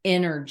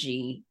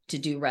energy to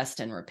do rest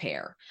and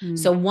repair.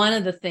 So one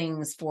of the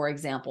things, for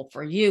example,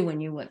 for you,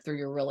 when you went through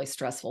your really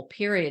stressful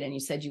period and you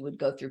said you would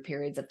go through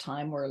periods of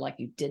time where like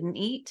you didn't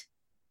eat,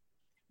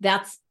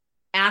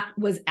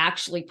 was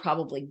actually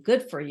probably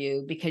good for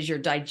you because your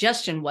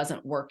digestion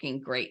wasn't working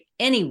great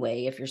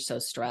anyway. If you're so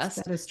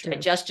stressed, that is true.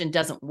 Digestion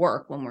doesn't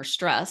work when we're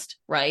stressed,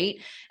 right?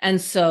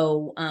 And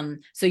so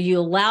you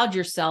allowed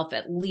yourself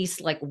at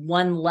least like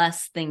one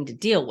less thing to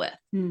deal with.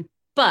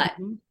 But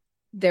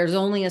there's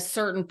only a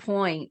certain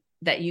point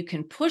that you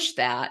can push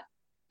that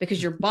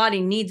because your body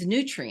needs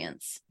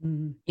nutrients.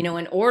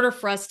 In order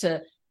for us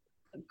to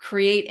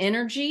create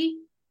energy,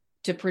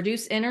 to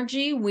produce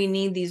energy, we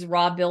need these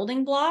raw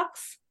building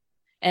blocks.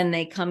 And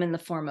they come in the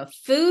form of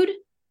food,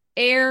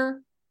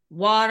 air,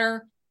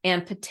 water,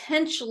 and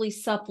potentially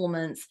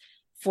supplements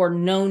for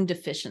known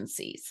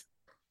deficiencies.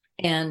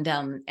 And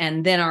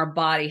then our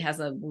body has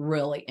a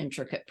really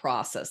intricate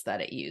process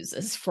that it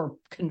uses for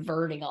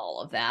converting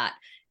all of that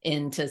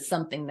into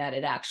something that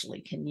it actually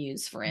can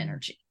use for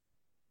energy.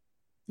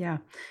 Yeah.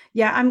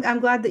 I'm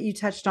glad that you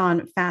touched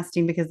on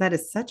fasting because that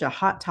is such a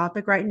hot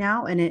topic right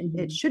now. And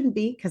it shouldn't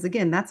be, because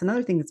again, that's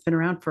another thing that's been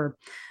around for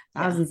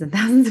thousands and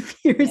thousands of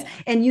years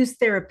and used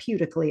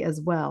therapeutically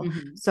as well.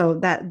 So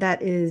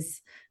that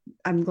is,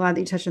 I'm glad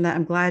that you touched on that.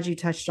 I'm glad you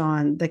touched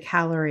on the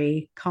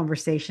calorie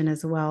conversation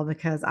as well,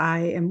 because I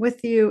am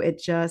with you. It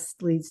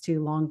just leads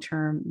to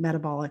long-term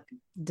metabolic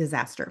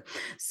disaster.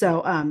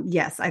 So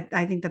yes,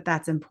 I think that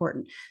that's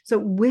important. So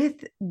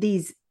with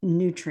these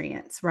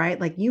nutrients, right?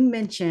 Like you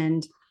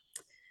mentioned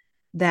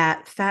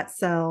that fat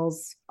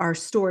cells are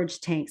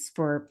storage tanks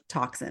for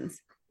toxins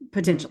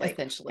potentially.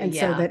 Essentially, and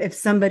so that if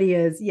somebody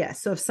is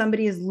if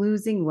somebody is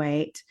losing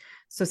weight,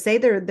 so say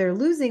they're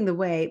losing the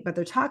weight but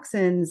their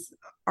toxins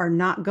are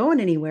not going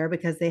anywhere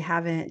because they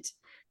haven't,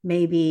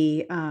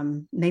 maybe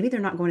they're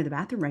not going to the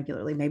bathroom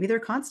regularly, maybe they're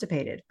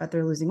constipated but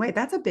they're losing weight,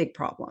 that's a big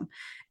problem.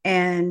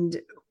 And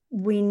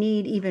we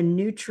need even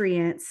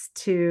nutrients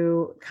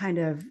to kind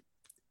of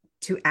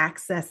to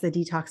access the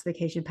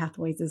detoxification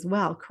pathways as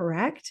well,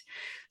 correct?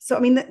 So I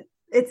mean,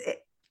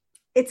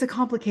 it's a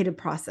complicated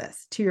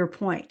process, to your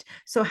point.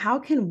 So how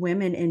can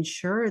women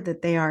ensure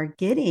that they are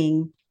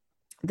getting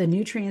the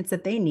nutrients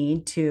that they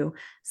need to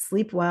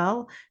sleep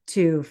well,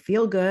 to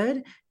feel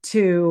good,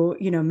 to,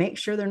 make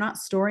sure they're not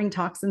storing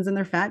toxins in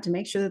their fat, to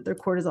make sure that their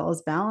cortisol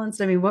is balanced?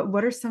 I mean,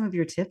 what are some of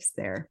your tips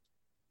there?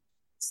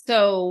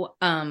 So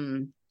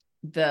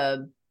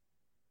the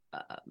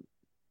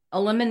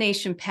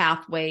elimination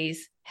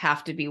pathways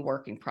have to be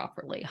working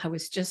properly. I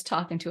was just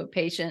talking to a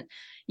patient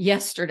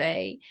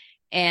yesterday,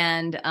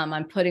 and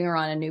I'm putting her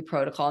on a new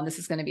protocol, and this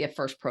is going to be a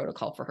first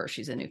protocol for her.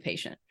 She's a new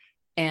patient.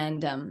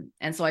 And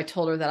so I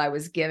told her that I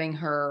was giving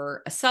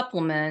her a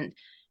supplement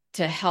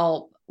to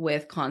help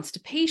with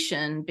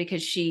constipation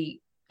because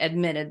she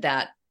admitted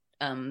that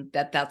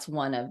that's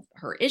one of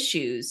her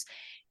issues.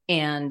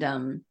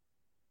 And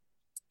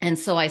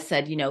so I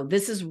said,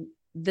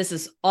 this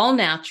is all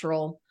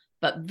natural,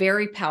 but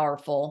very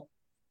powerful.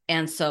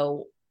 And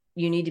so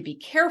you need to be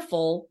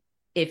careful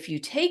if you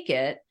take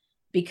it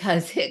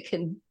because it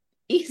can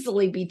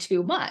easily be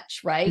too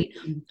much, right?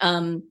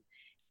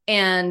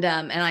 And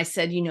I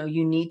said,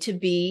 you need to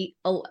be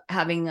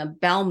having a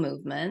bowel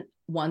movement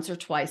once or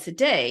twice a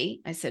day.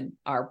 I said,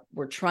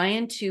 we're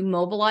trying to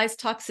mobilize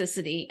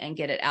toxicity and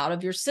get it out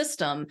of your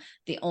system.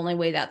 The only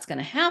way that's going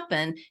to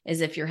happen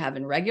is if you're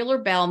having regular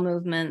bowel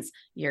movements,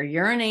 your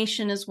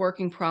urination is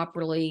working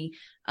properly,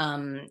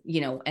 and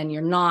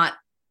you're not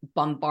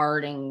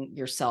bombarding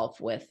yourself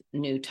with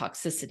new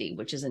toxicity,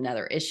 which is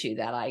another issue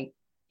that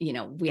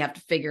we have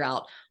to figure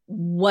out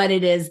what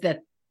it is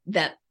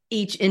that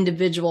each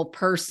individual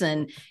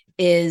person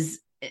is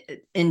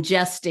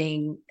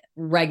ingesting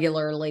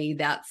regularly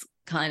that's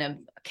kind of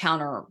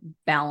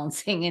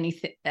counterbalancing any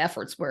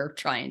efforts we're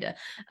trying to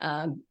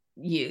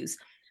use.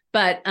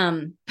 But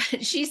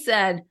she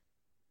said,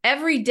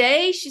 every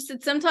day, she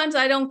said, sometimes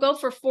I don't go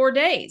for 4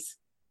 days.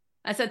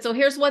 I said, so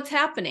here's what's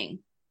happening.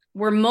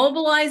 We're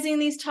mobilizing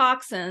these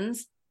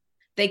toxins.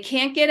 They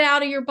can't get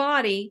out of your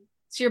body.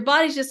 So your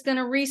body's just going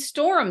to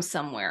restore them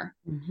somewhere.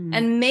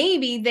 And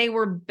maybe they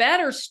were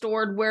better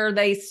stored where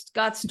they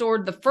got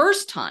stored the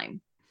first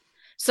time.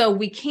 So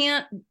we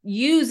can't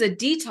use a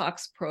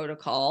detox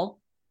protocol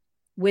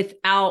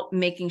without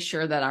making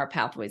sure that our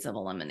pathways of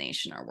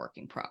elimination are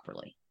working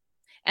properly.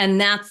 And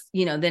that's,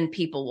 then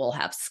people will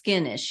have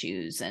skin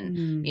issues. And,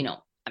 Mm,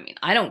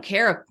 I don't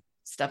care if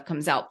stuff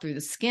comes out through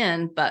the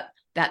skin, but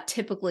that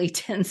typically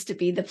tends to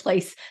be the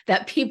place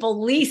that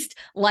people least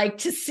like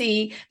to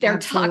see their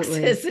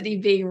absolutely.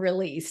 toxicity being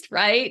released,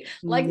 right?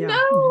 Like, no, Yeah.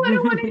 I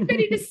don't want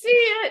anybody to see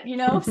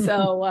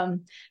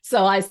it.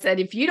 So I said,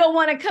 if you don't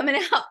want it coming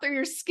out through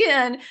your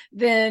skin,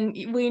 then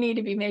we need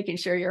to be making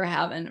sure you're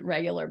having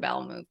regular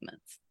bowel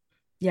movements.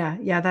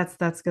 Yeah,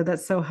 that's good.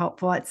 That's so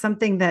helpful. It's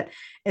something that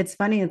it's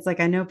funny. It's like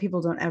I know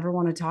people don't ever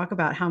want to talk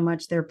about how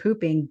much they're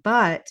pooping,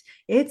 but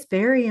it's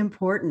very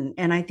important.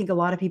 And I think a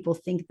lot of people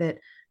think that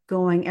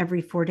going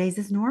every 4 days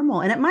is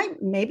normal. And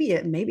maybe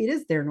it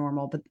is their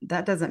normal, but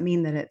that doesn't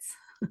mean that it's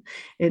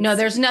No, it's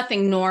there's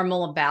nothing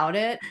normal about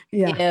it.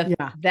 yeah, If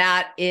yeah.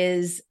 that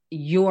is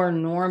your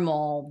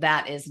normal,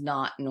 that is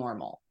not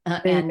normal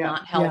There you and go.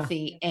 not Yeah.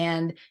 healthy.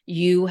 And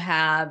you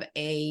have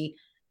a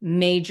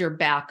major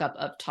backup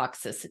of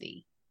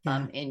toxicity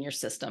Yeah. in your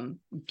system,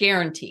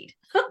 guaranteed.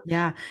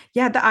 Yeah.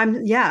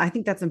 I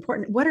think that's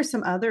important. What are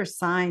some other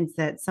signs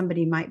that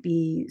somebody might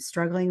be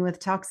struggling with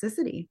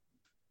toxicity?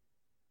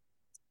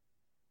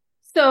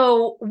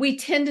 So we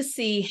tend to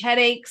see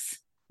headaches,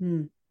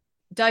 Hmm.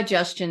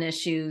 digestion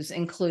issues,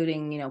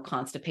 including,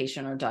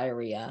 constipation or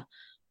diarrhea,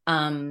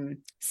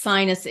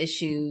 sinus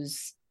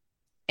issues,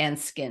 and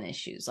skin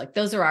issues. Like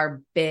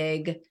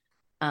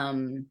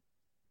um,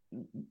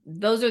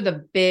 those are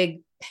the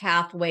big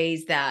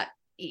pathways that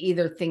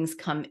either things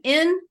come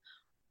in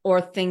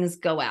or things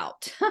go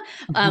out.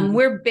 Mhm.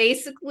 We're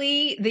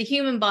basically, the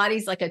human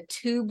body's like a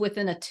tube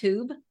within a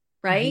tube,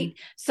 right? Mhm.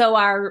 So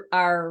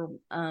our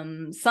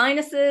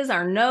sinuses,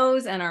 our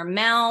nose, and our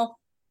mouth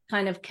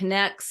kind of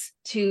connects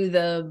to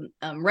the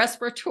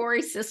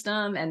respiratory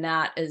system, and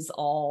that is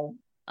all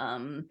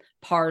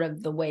part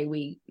of the way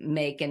we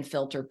make and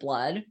filter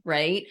blood,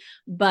 right?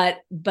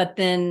 But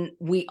then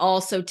we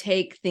also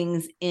take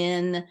things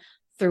in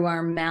through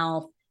our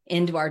mouth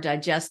into our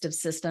digestive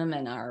system,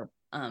 and our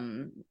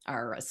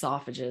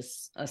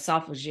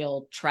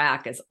esophageal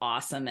tract is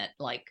awesome at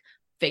like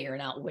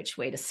figuring out which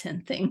way to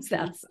send things.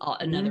 That's Mhm.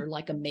 another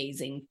like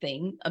amazing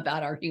thing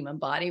about our human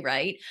body,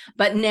 right?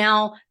 But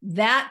now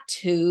that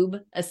tube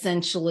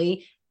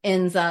essentially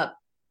ends up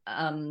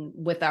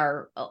with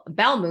our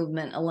bowel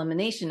movement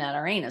elimination at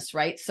our anus,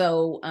 right?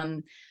 So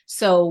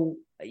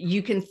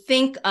you can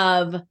think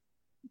of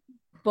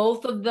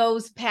both of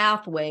those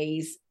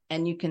pathways,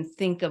 and you can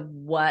think of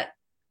what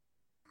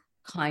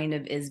kind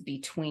of is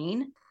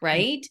between,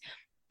 right?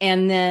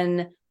 And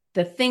then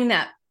the thing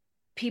that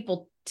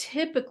people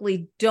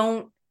typically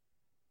don't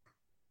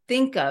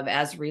think of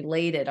as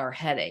related are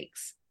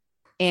headaches.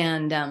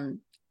 And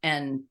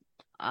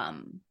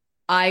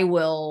I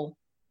will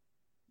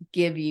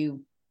give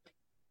you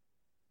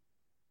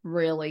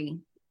really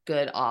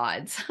good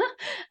odds.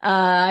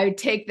 I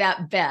take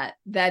that bet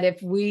that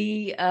if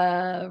we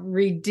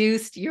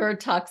reduced your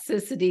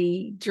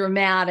toxicity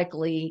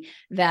dramatically,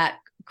 that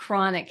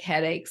chronic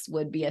headaches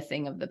would be a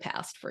thing of the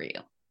past for you.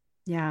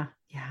 Yeah,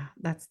 yeah,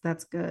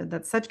 that's good.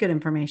 That's such good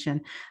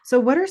information. So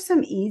what are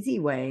some easy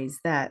ways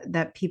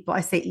that people,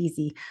 I say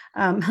easy,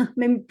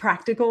 maybe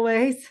practical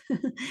ways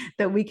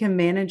that we can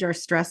manage our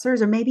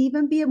stressors or maybe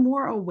even be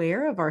more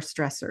aware of our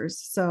stressors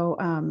so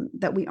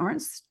that we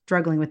aren't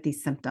struggling with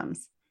these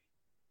symptoms?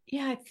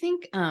 Yeah, I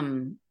think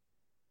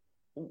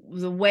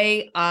the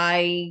way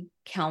I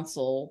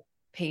counsel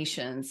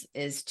patients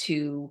is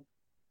to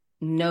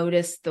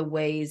notice the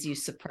ways you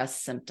suppress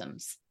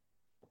symptoms.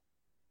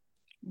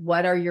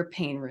 What are your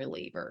pain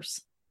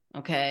relievers?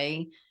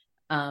 Okay.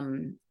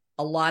 Um,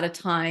 a lot of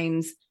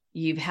times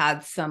you've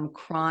had some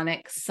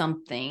chronic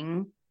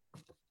something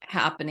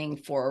happening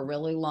for a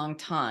really long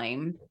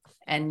time,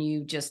 and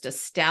you just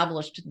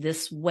established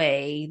this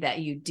way that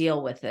you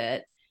deal with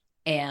it,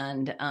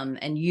 and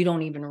you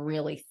don't even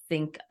really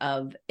think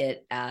of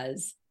it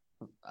as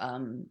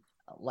um,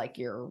 like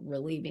you're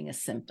relieving a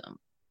symptom,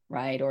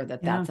 right? Or that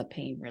Yeah. that's a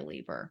pain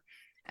reliever.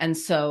 And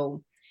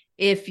so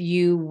if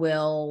you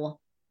will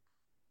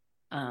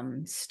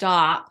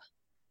stop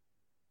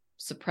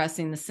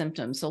suppressing the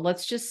symptoms. So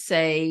let's just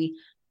say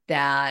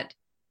that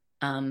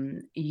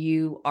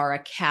you are a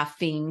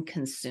caffeine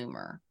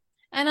consumer.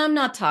 And I'm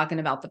not talking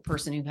about the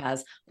person who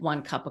has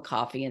 1 cup of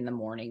coffee in the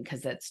morning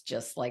because it's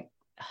just like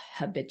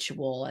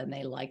habitual and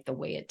they like the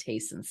way it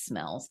tastes and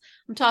smells.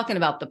 I'm talking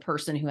about the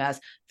person who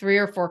has 3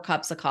 or 4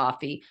 cups of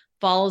coffee,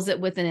 follows it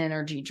with an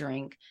energy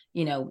drink,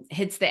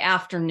 hits the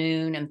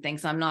afternoon and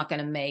thinks I'm not going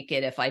to make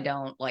it if I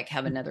don't like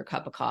have another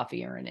cup of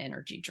coffee or an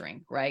energy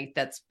drink, right?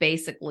 That's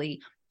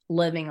basically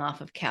living off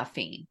of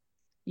caffeine.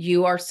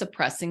 You are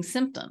suppressing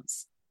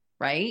symptoms,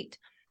 right?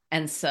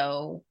 And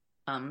so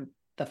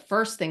the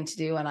first thing to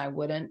do, and I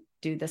wouldn't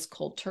do this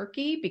cold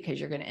turkey because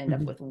you're going to end up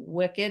Mhm. with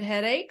wicked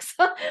headaches,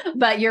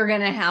 but you're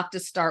going to have to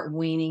start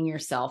weaning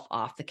yourself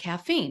off the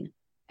caffeine.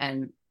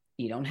 And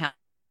you don't have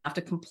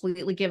to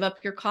completely give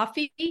up your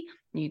coffee.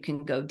 You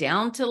can go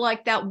down to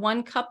like that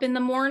 1 cup in the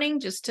morning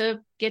just to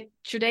get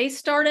your day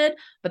started,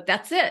 but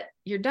that's it.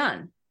 You're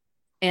done.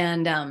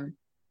 And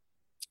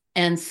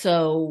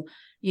so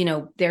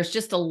there's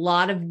just a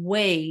lot of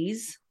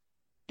ways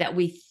that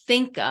we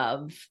think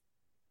of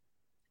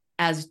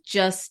as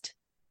just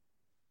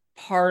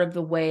part of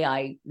the way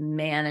I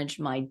manage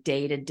my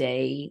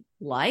day-to-day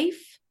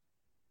life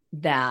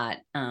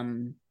that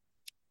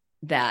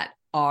that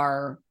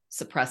are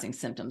suppressing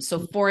symptoms. So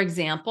for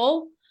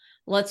example,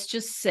 let's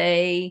just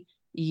say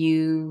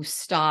you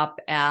stop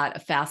at a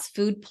fast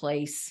food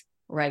place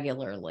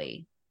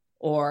regularly,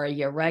 or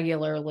you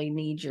regularly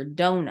need your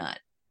donut,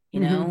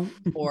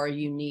 or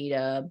you need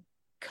a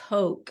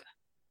Coke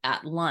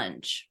at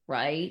lunch,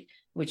 right?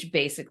 Which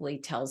basically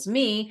tells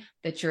me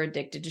that you're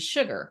addicted to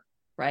sugar,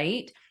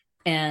 right?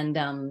 And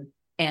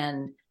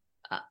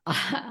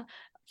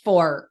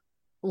for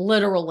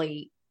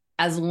literally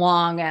as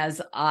long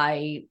as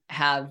I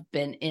have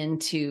been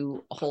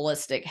into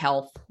holistic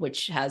health,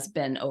 which has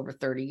been over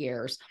 30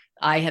 years,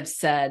 I have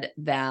said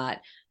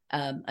that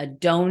a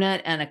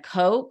donut and a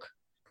Coke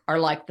are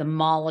like the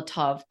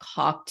Molotov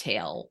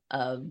cocktail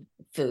of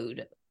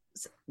food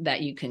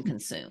that you can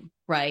consume,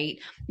 right?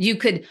 You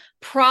could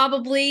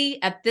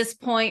probably at this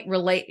point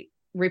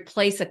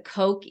replace a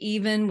Coke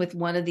even with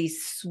one of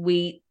these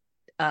sweet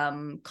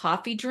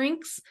coffee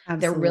drinks.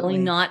 Absolutely. They're really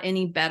not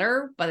any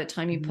better by the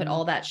time you put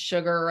all that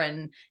sugar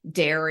and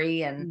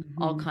dairy and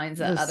all kinds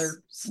of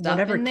other stuff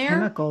whatever in there.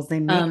 Chemicals they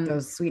make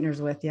those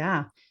sweeteners with.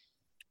 Yeah.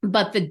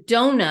 But the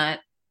donut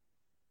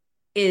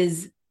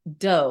is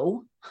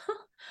dough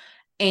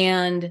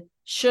and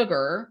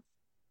sugar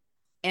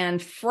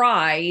and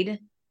fried,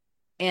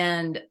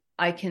 and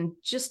I can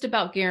just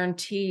about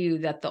guarantee you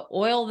that the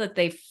oil that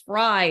they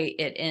fry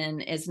it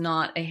in is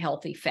not a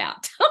healthy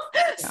fat.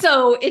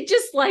 So it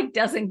just like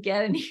doesn't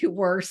get any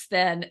worse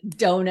than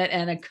donut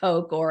and a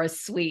Coke or a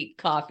sweet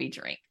coffee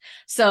drink.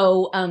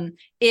 So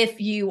if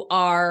you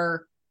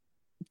are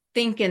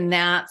thinking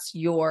that's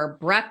your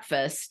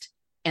breakfast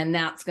and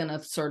that's going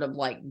to sort of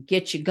like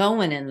get you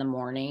going in the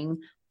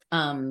morning,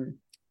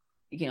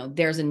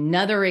 there's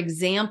another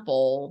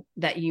example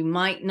that you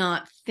might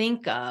not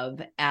think of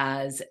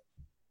as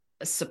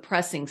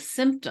suppressing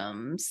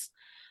symptoms,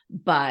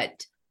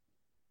 but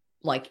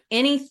like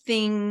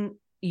anything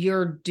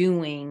you're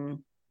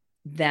doing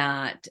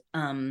that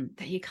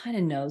you kind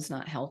of know is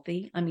not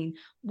healthy. I mean,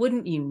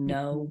 wouldn't you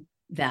know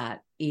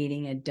that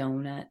eating a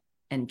donut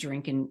and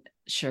drinking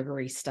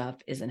sugary stuff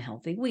isn't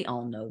healthy? We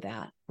all know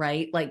that,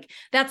 right? Like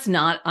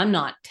I'm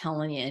not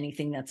telling you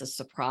anything that's a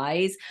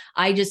surprise.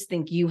 I just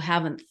think you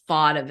haven't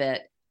thought of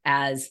it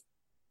as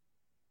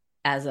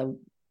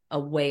a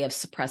way of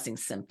suppressing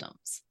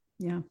symptoms.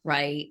 Yeah.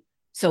 Right.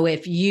 So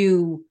if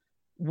you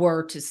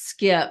were to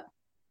skip,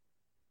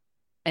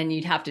 and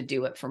you'd have to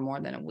do it for more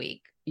than a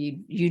week,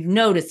 you'd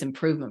notice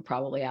improvement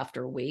probably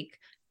after a week.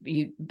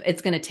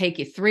 It's going to take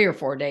you 3 or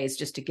 4 days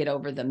just to get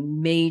over the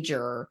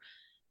major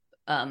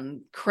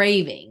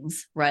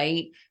cravings,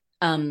 right?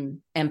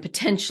 And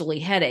potentially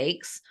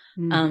headaches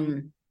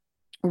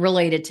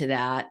related to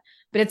that.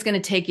 But it's going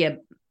to take you,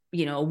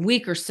 a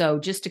week or so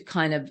just to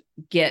kind of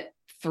get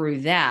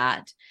through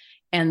that.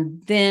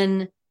 And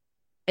then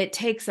it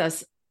takes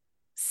us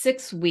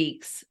 6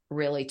 weeks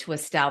really to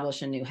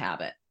establish a new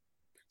habit.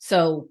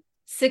 So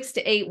 6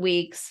 to 8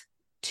 weeks,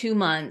 2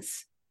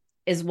 months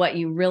is what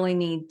you really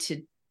need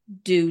to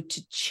do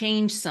to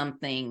change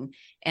something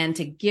and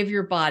to give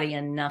your body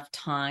enough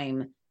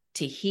time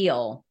to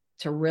heal,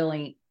 to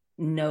really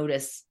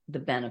notice the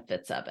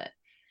benefits of it.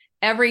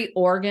 Every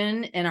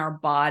organ in our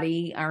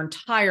body, our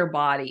entire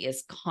body,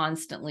 is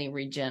constantly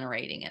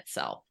regenerating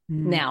itself.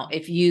 Now,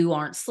 if you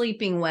aren't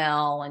sleeping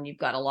well and you've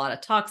got a lot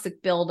of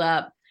toxic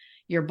buildup,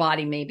 your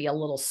body may be a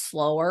little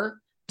slower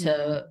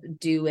to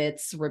do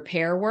its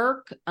repair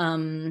work.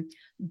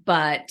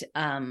 But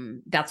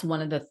that's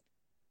one of the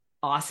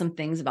awesome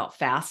things about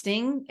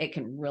fasting. It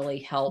can really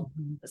help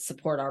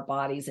support our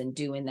bodies in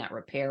doing that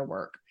repair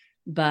work.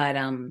 But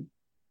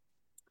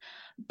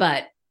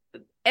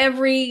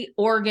every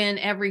organ,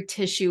 every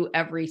tissue,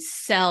 every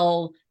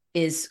cell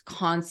is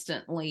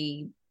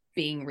constantly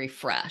being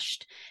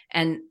refreshed,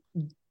 and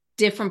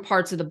different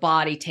parts of the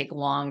body take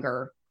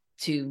longer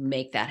to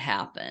make that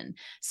happen.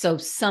 So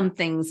some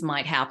things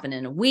might happen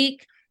in a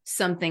week,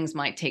 some things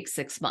might take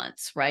 6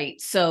 months,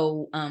 right?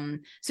 So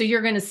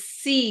you're going to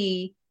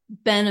see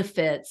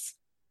benefits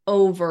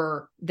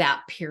over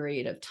that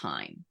period of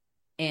time.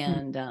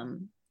 And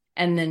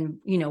then,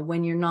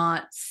 when you're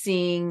not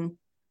seeing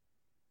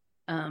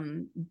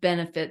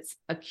benefits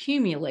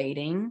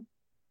accumulating,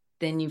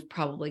 then you've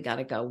probably got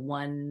to go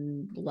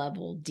one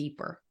level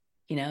deeper.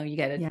 You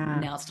got to,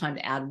 now it's time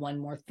to add one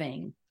more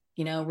thing,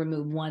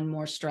 remove one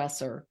more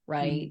stressor,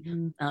 right?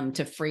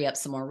 To free up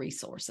some more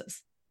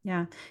resources.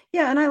 Yeah.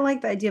 Yeah. And I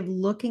like the idea of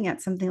looking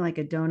at something like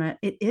a donut.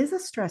 It is a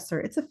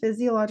stressor. It's a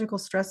physiological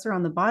stressor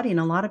on the body. And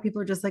a lot of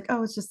people are just like,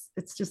 oh, it's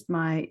just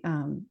my,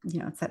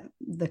 it's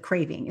the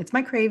craving. It's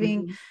my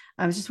craving.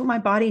 It's just what my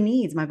body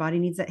needs. My body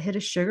needs that hit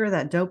of sugar,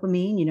 that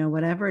dopamine,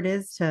 whatever it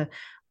is to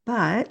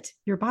but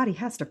your body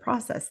has to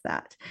process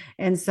that.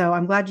 And so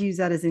I'm glad you use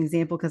that as an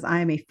example because I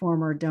am a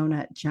former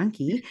donut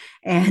junkie.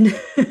 And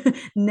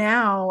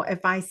now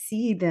if I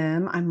see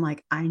them, I'm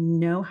like, I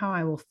know how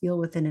I will feel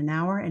within an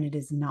hour and it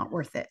is not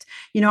worth it.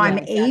 Yeah, I'm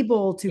exactly.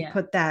 able to Yeah.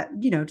 put that,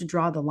 to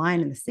draw the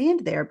line in the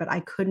sand there, but I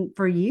couldn't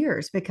for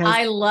years because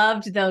I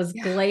loved those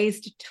yeah.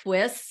 glazed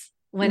twists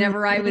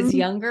whenever I was Mhm.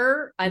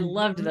 younger. I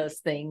loved Mhm. those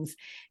things.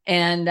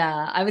 And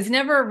I was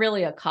never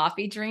really a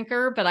coffee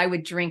drinker, but I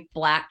would drink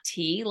black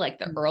tea, like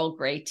the Earl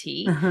Grey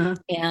tea. Uh-huh.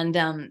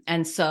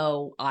 And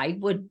so I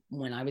would,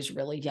 when I was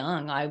really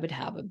young, I would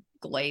have a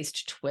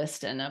glazed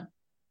twist and a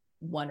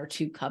 1 or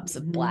 2 cups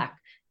of Mhm. black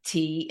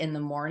tea in the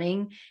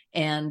morning.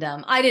 And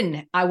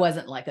I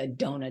wasn't like a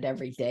donut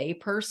every day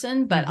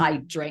person, but I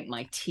Mhm. drank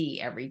my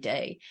tea every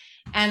day.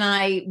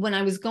 And when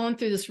I was going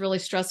through this really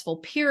stressful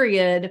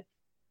period,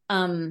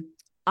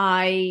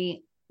 I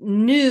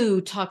knew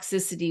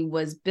toxicity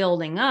was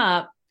building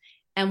up.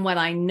 And what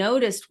I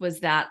noticed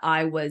was that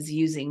I was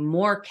using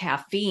more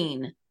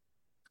caffeine,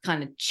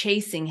 kind of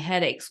chasing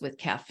headaches with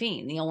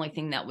caffeine. The only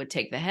thing that would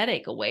take the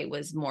headache away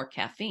was more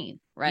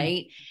caffeine,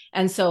 right?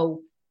 And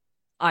so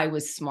I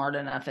was smart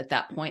enough at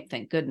that point,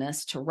 thank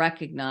goodness, to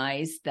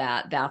recognize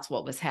that that's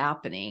what was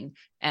happening.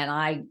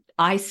 And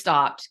I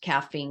stopped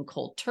caffeine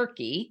cold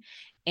turkey.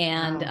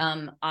 And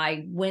Wow.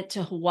 I went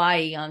to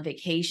Hawaii on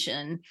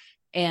vacation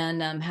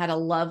and had a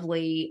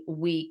lovely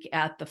week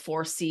at the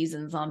Four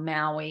Seasons on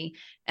Maui,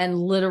 and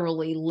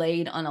literally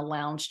laid on a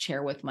lounge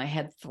chair with my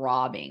head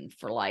throbbing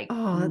for like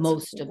Oh, that's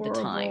most of the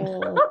time.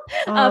 horrible.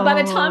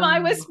 By the time I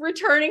Oh, was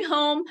returning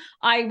home,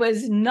 I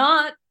was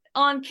not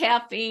on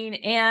caffeine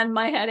and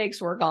my headaches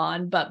were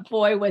gone, but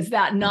boy, was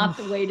that not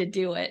the way oh, to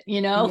do it.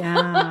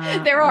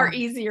 yeah. There are Oh,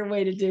 easier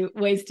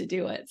ways to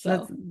do it.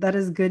 So that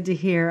is good to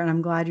hear. And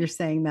I'm glad you're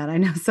saying that. I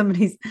know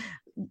somebody's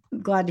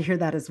glad to hear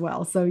that as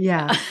well. So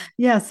yeah. yeah.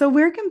 Yeah. So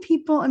where can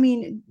people, I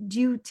mean,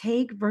 do you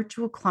take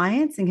virtual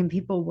clients and can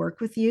people work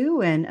with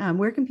you? And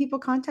where can people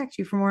contact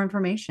you for more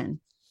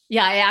information?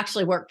 Yeah, I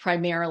actually work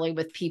primarily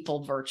with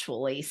people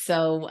virtually.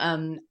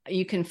 So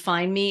you can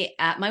find me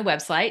at my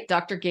website,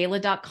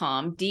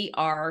 drgala.com,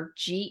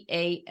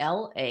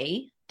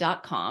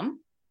 drgala.com.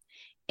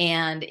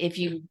 And if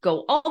you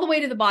go all the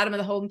way to the bottom of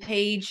the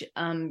homepage,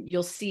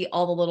 you'll see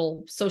all the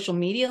little social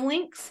media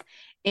links.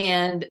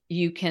 And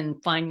you can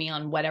find me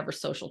on whatever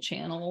social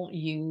channel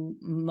you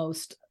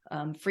most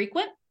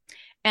frequent.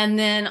 And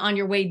then on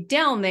your way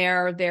down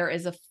there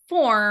is a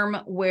form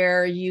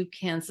where you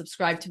can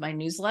subscribe to my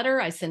newsletter.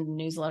 I send a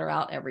newsletter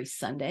out every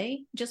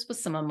Sunday, just with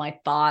some of my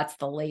thoughts,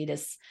 the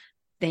latest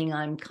thing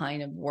I'm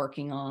kind of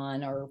working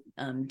on or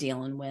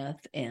dealing with.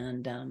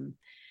 And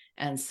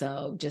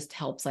so just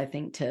helps, I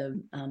think, to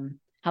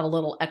have a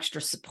little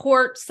extra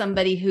support,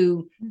 somebody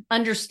who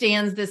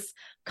understands this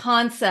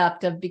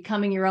concept of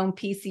becoming your own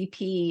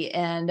PCP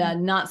and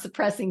not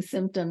suppressing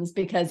symptoms,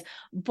 because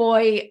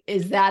boy,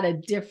 is that a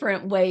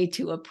different way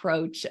to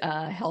approach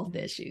health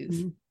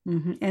issues.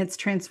 Mm-hmm. And it's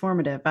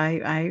transformative.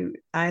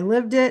 I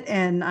lived it,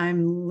 and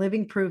I'm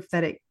living proof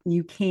that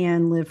you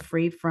can live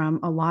free from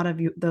a lot of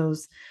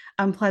those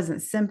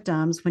unpleasant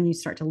symptoms when you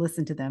start to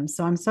listen to them.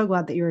 So I'm so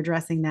glad that you're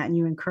addressing that and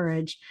you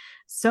encourage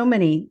so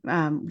many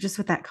just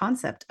with that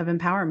concept of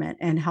empowerment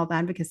and health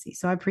advocacy.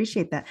 So I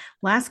appreciate that.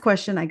 Last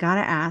question I got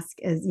to ask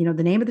is,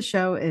 the name of the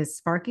show is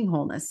Sparking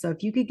Wholeness. So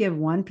if you could give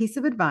one piece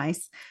of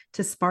advice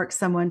to spark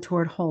someone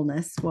toward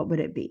wholeness, what would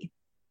it be?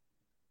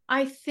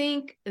 I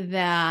think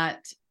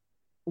that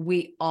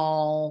we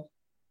all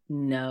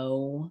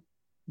know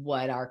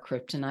what our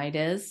kryptonite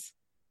is,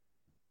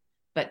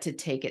 but to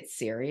take it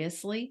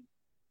seriously,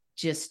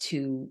 just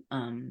to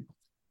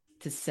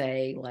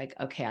say like,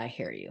 okay, I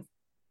hear you,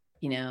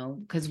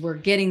 because we're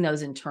getting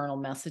those internal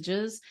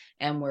messages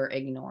and we're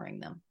ignoring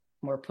them.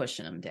 We're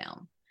pushing them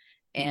down.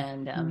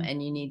 And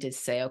and you need to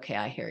say, okay,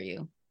 I hear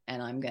you. And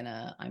I'm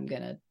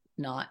gonna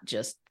not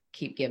just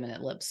keep giving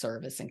it lip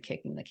service and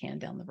kicking the can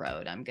down the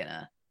road. I'm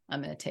gonna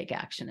take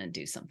action and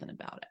do something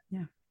about it.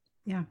 Yeah.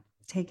 Yeah.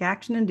 Take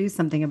action and do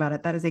something about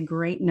it. That is a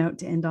great note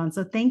to end on.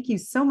 So thank you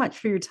so much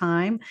for your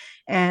time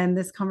and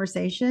this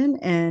conversation.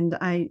 And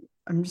I'm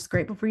just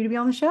grateful for you to be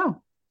on the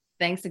show.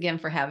 Thanks again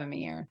for having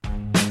me, Erin.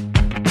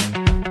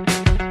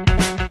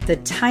 The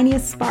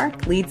tiniest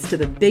spark leads to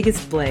the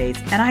biggest blaze,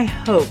 and I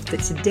hope that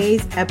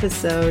today's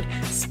episode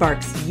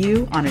sparks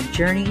you on a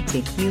journey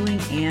to healing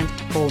and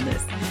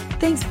wholeness.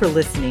 Thanks for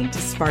listening to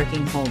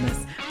Sparking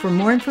Wholeness. For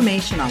more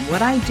information on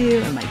what I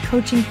do and my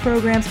coaching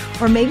programs,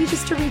 or maybe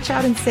just to reach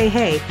out and say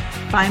hey,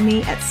 find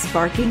me at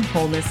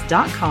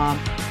sparkingwholeness.com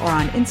or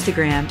on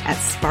Instagram at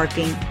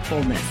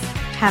sparkingwholeness.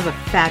 Have a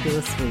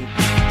fabulous week.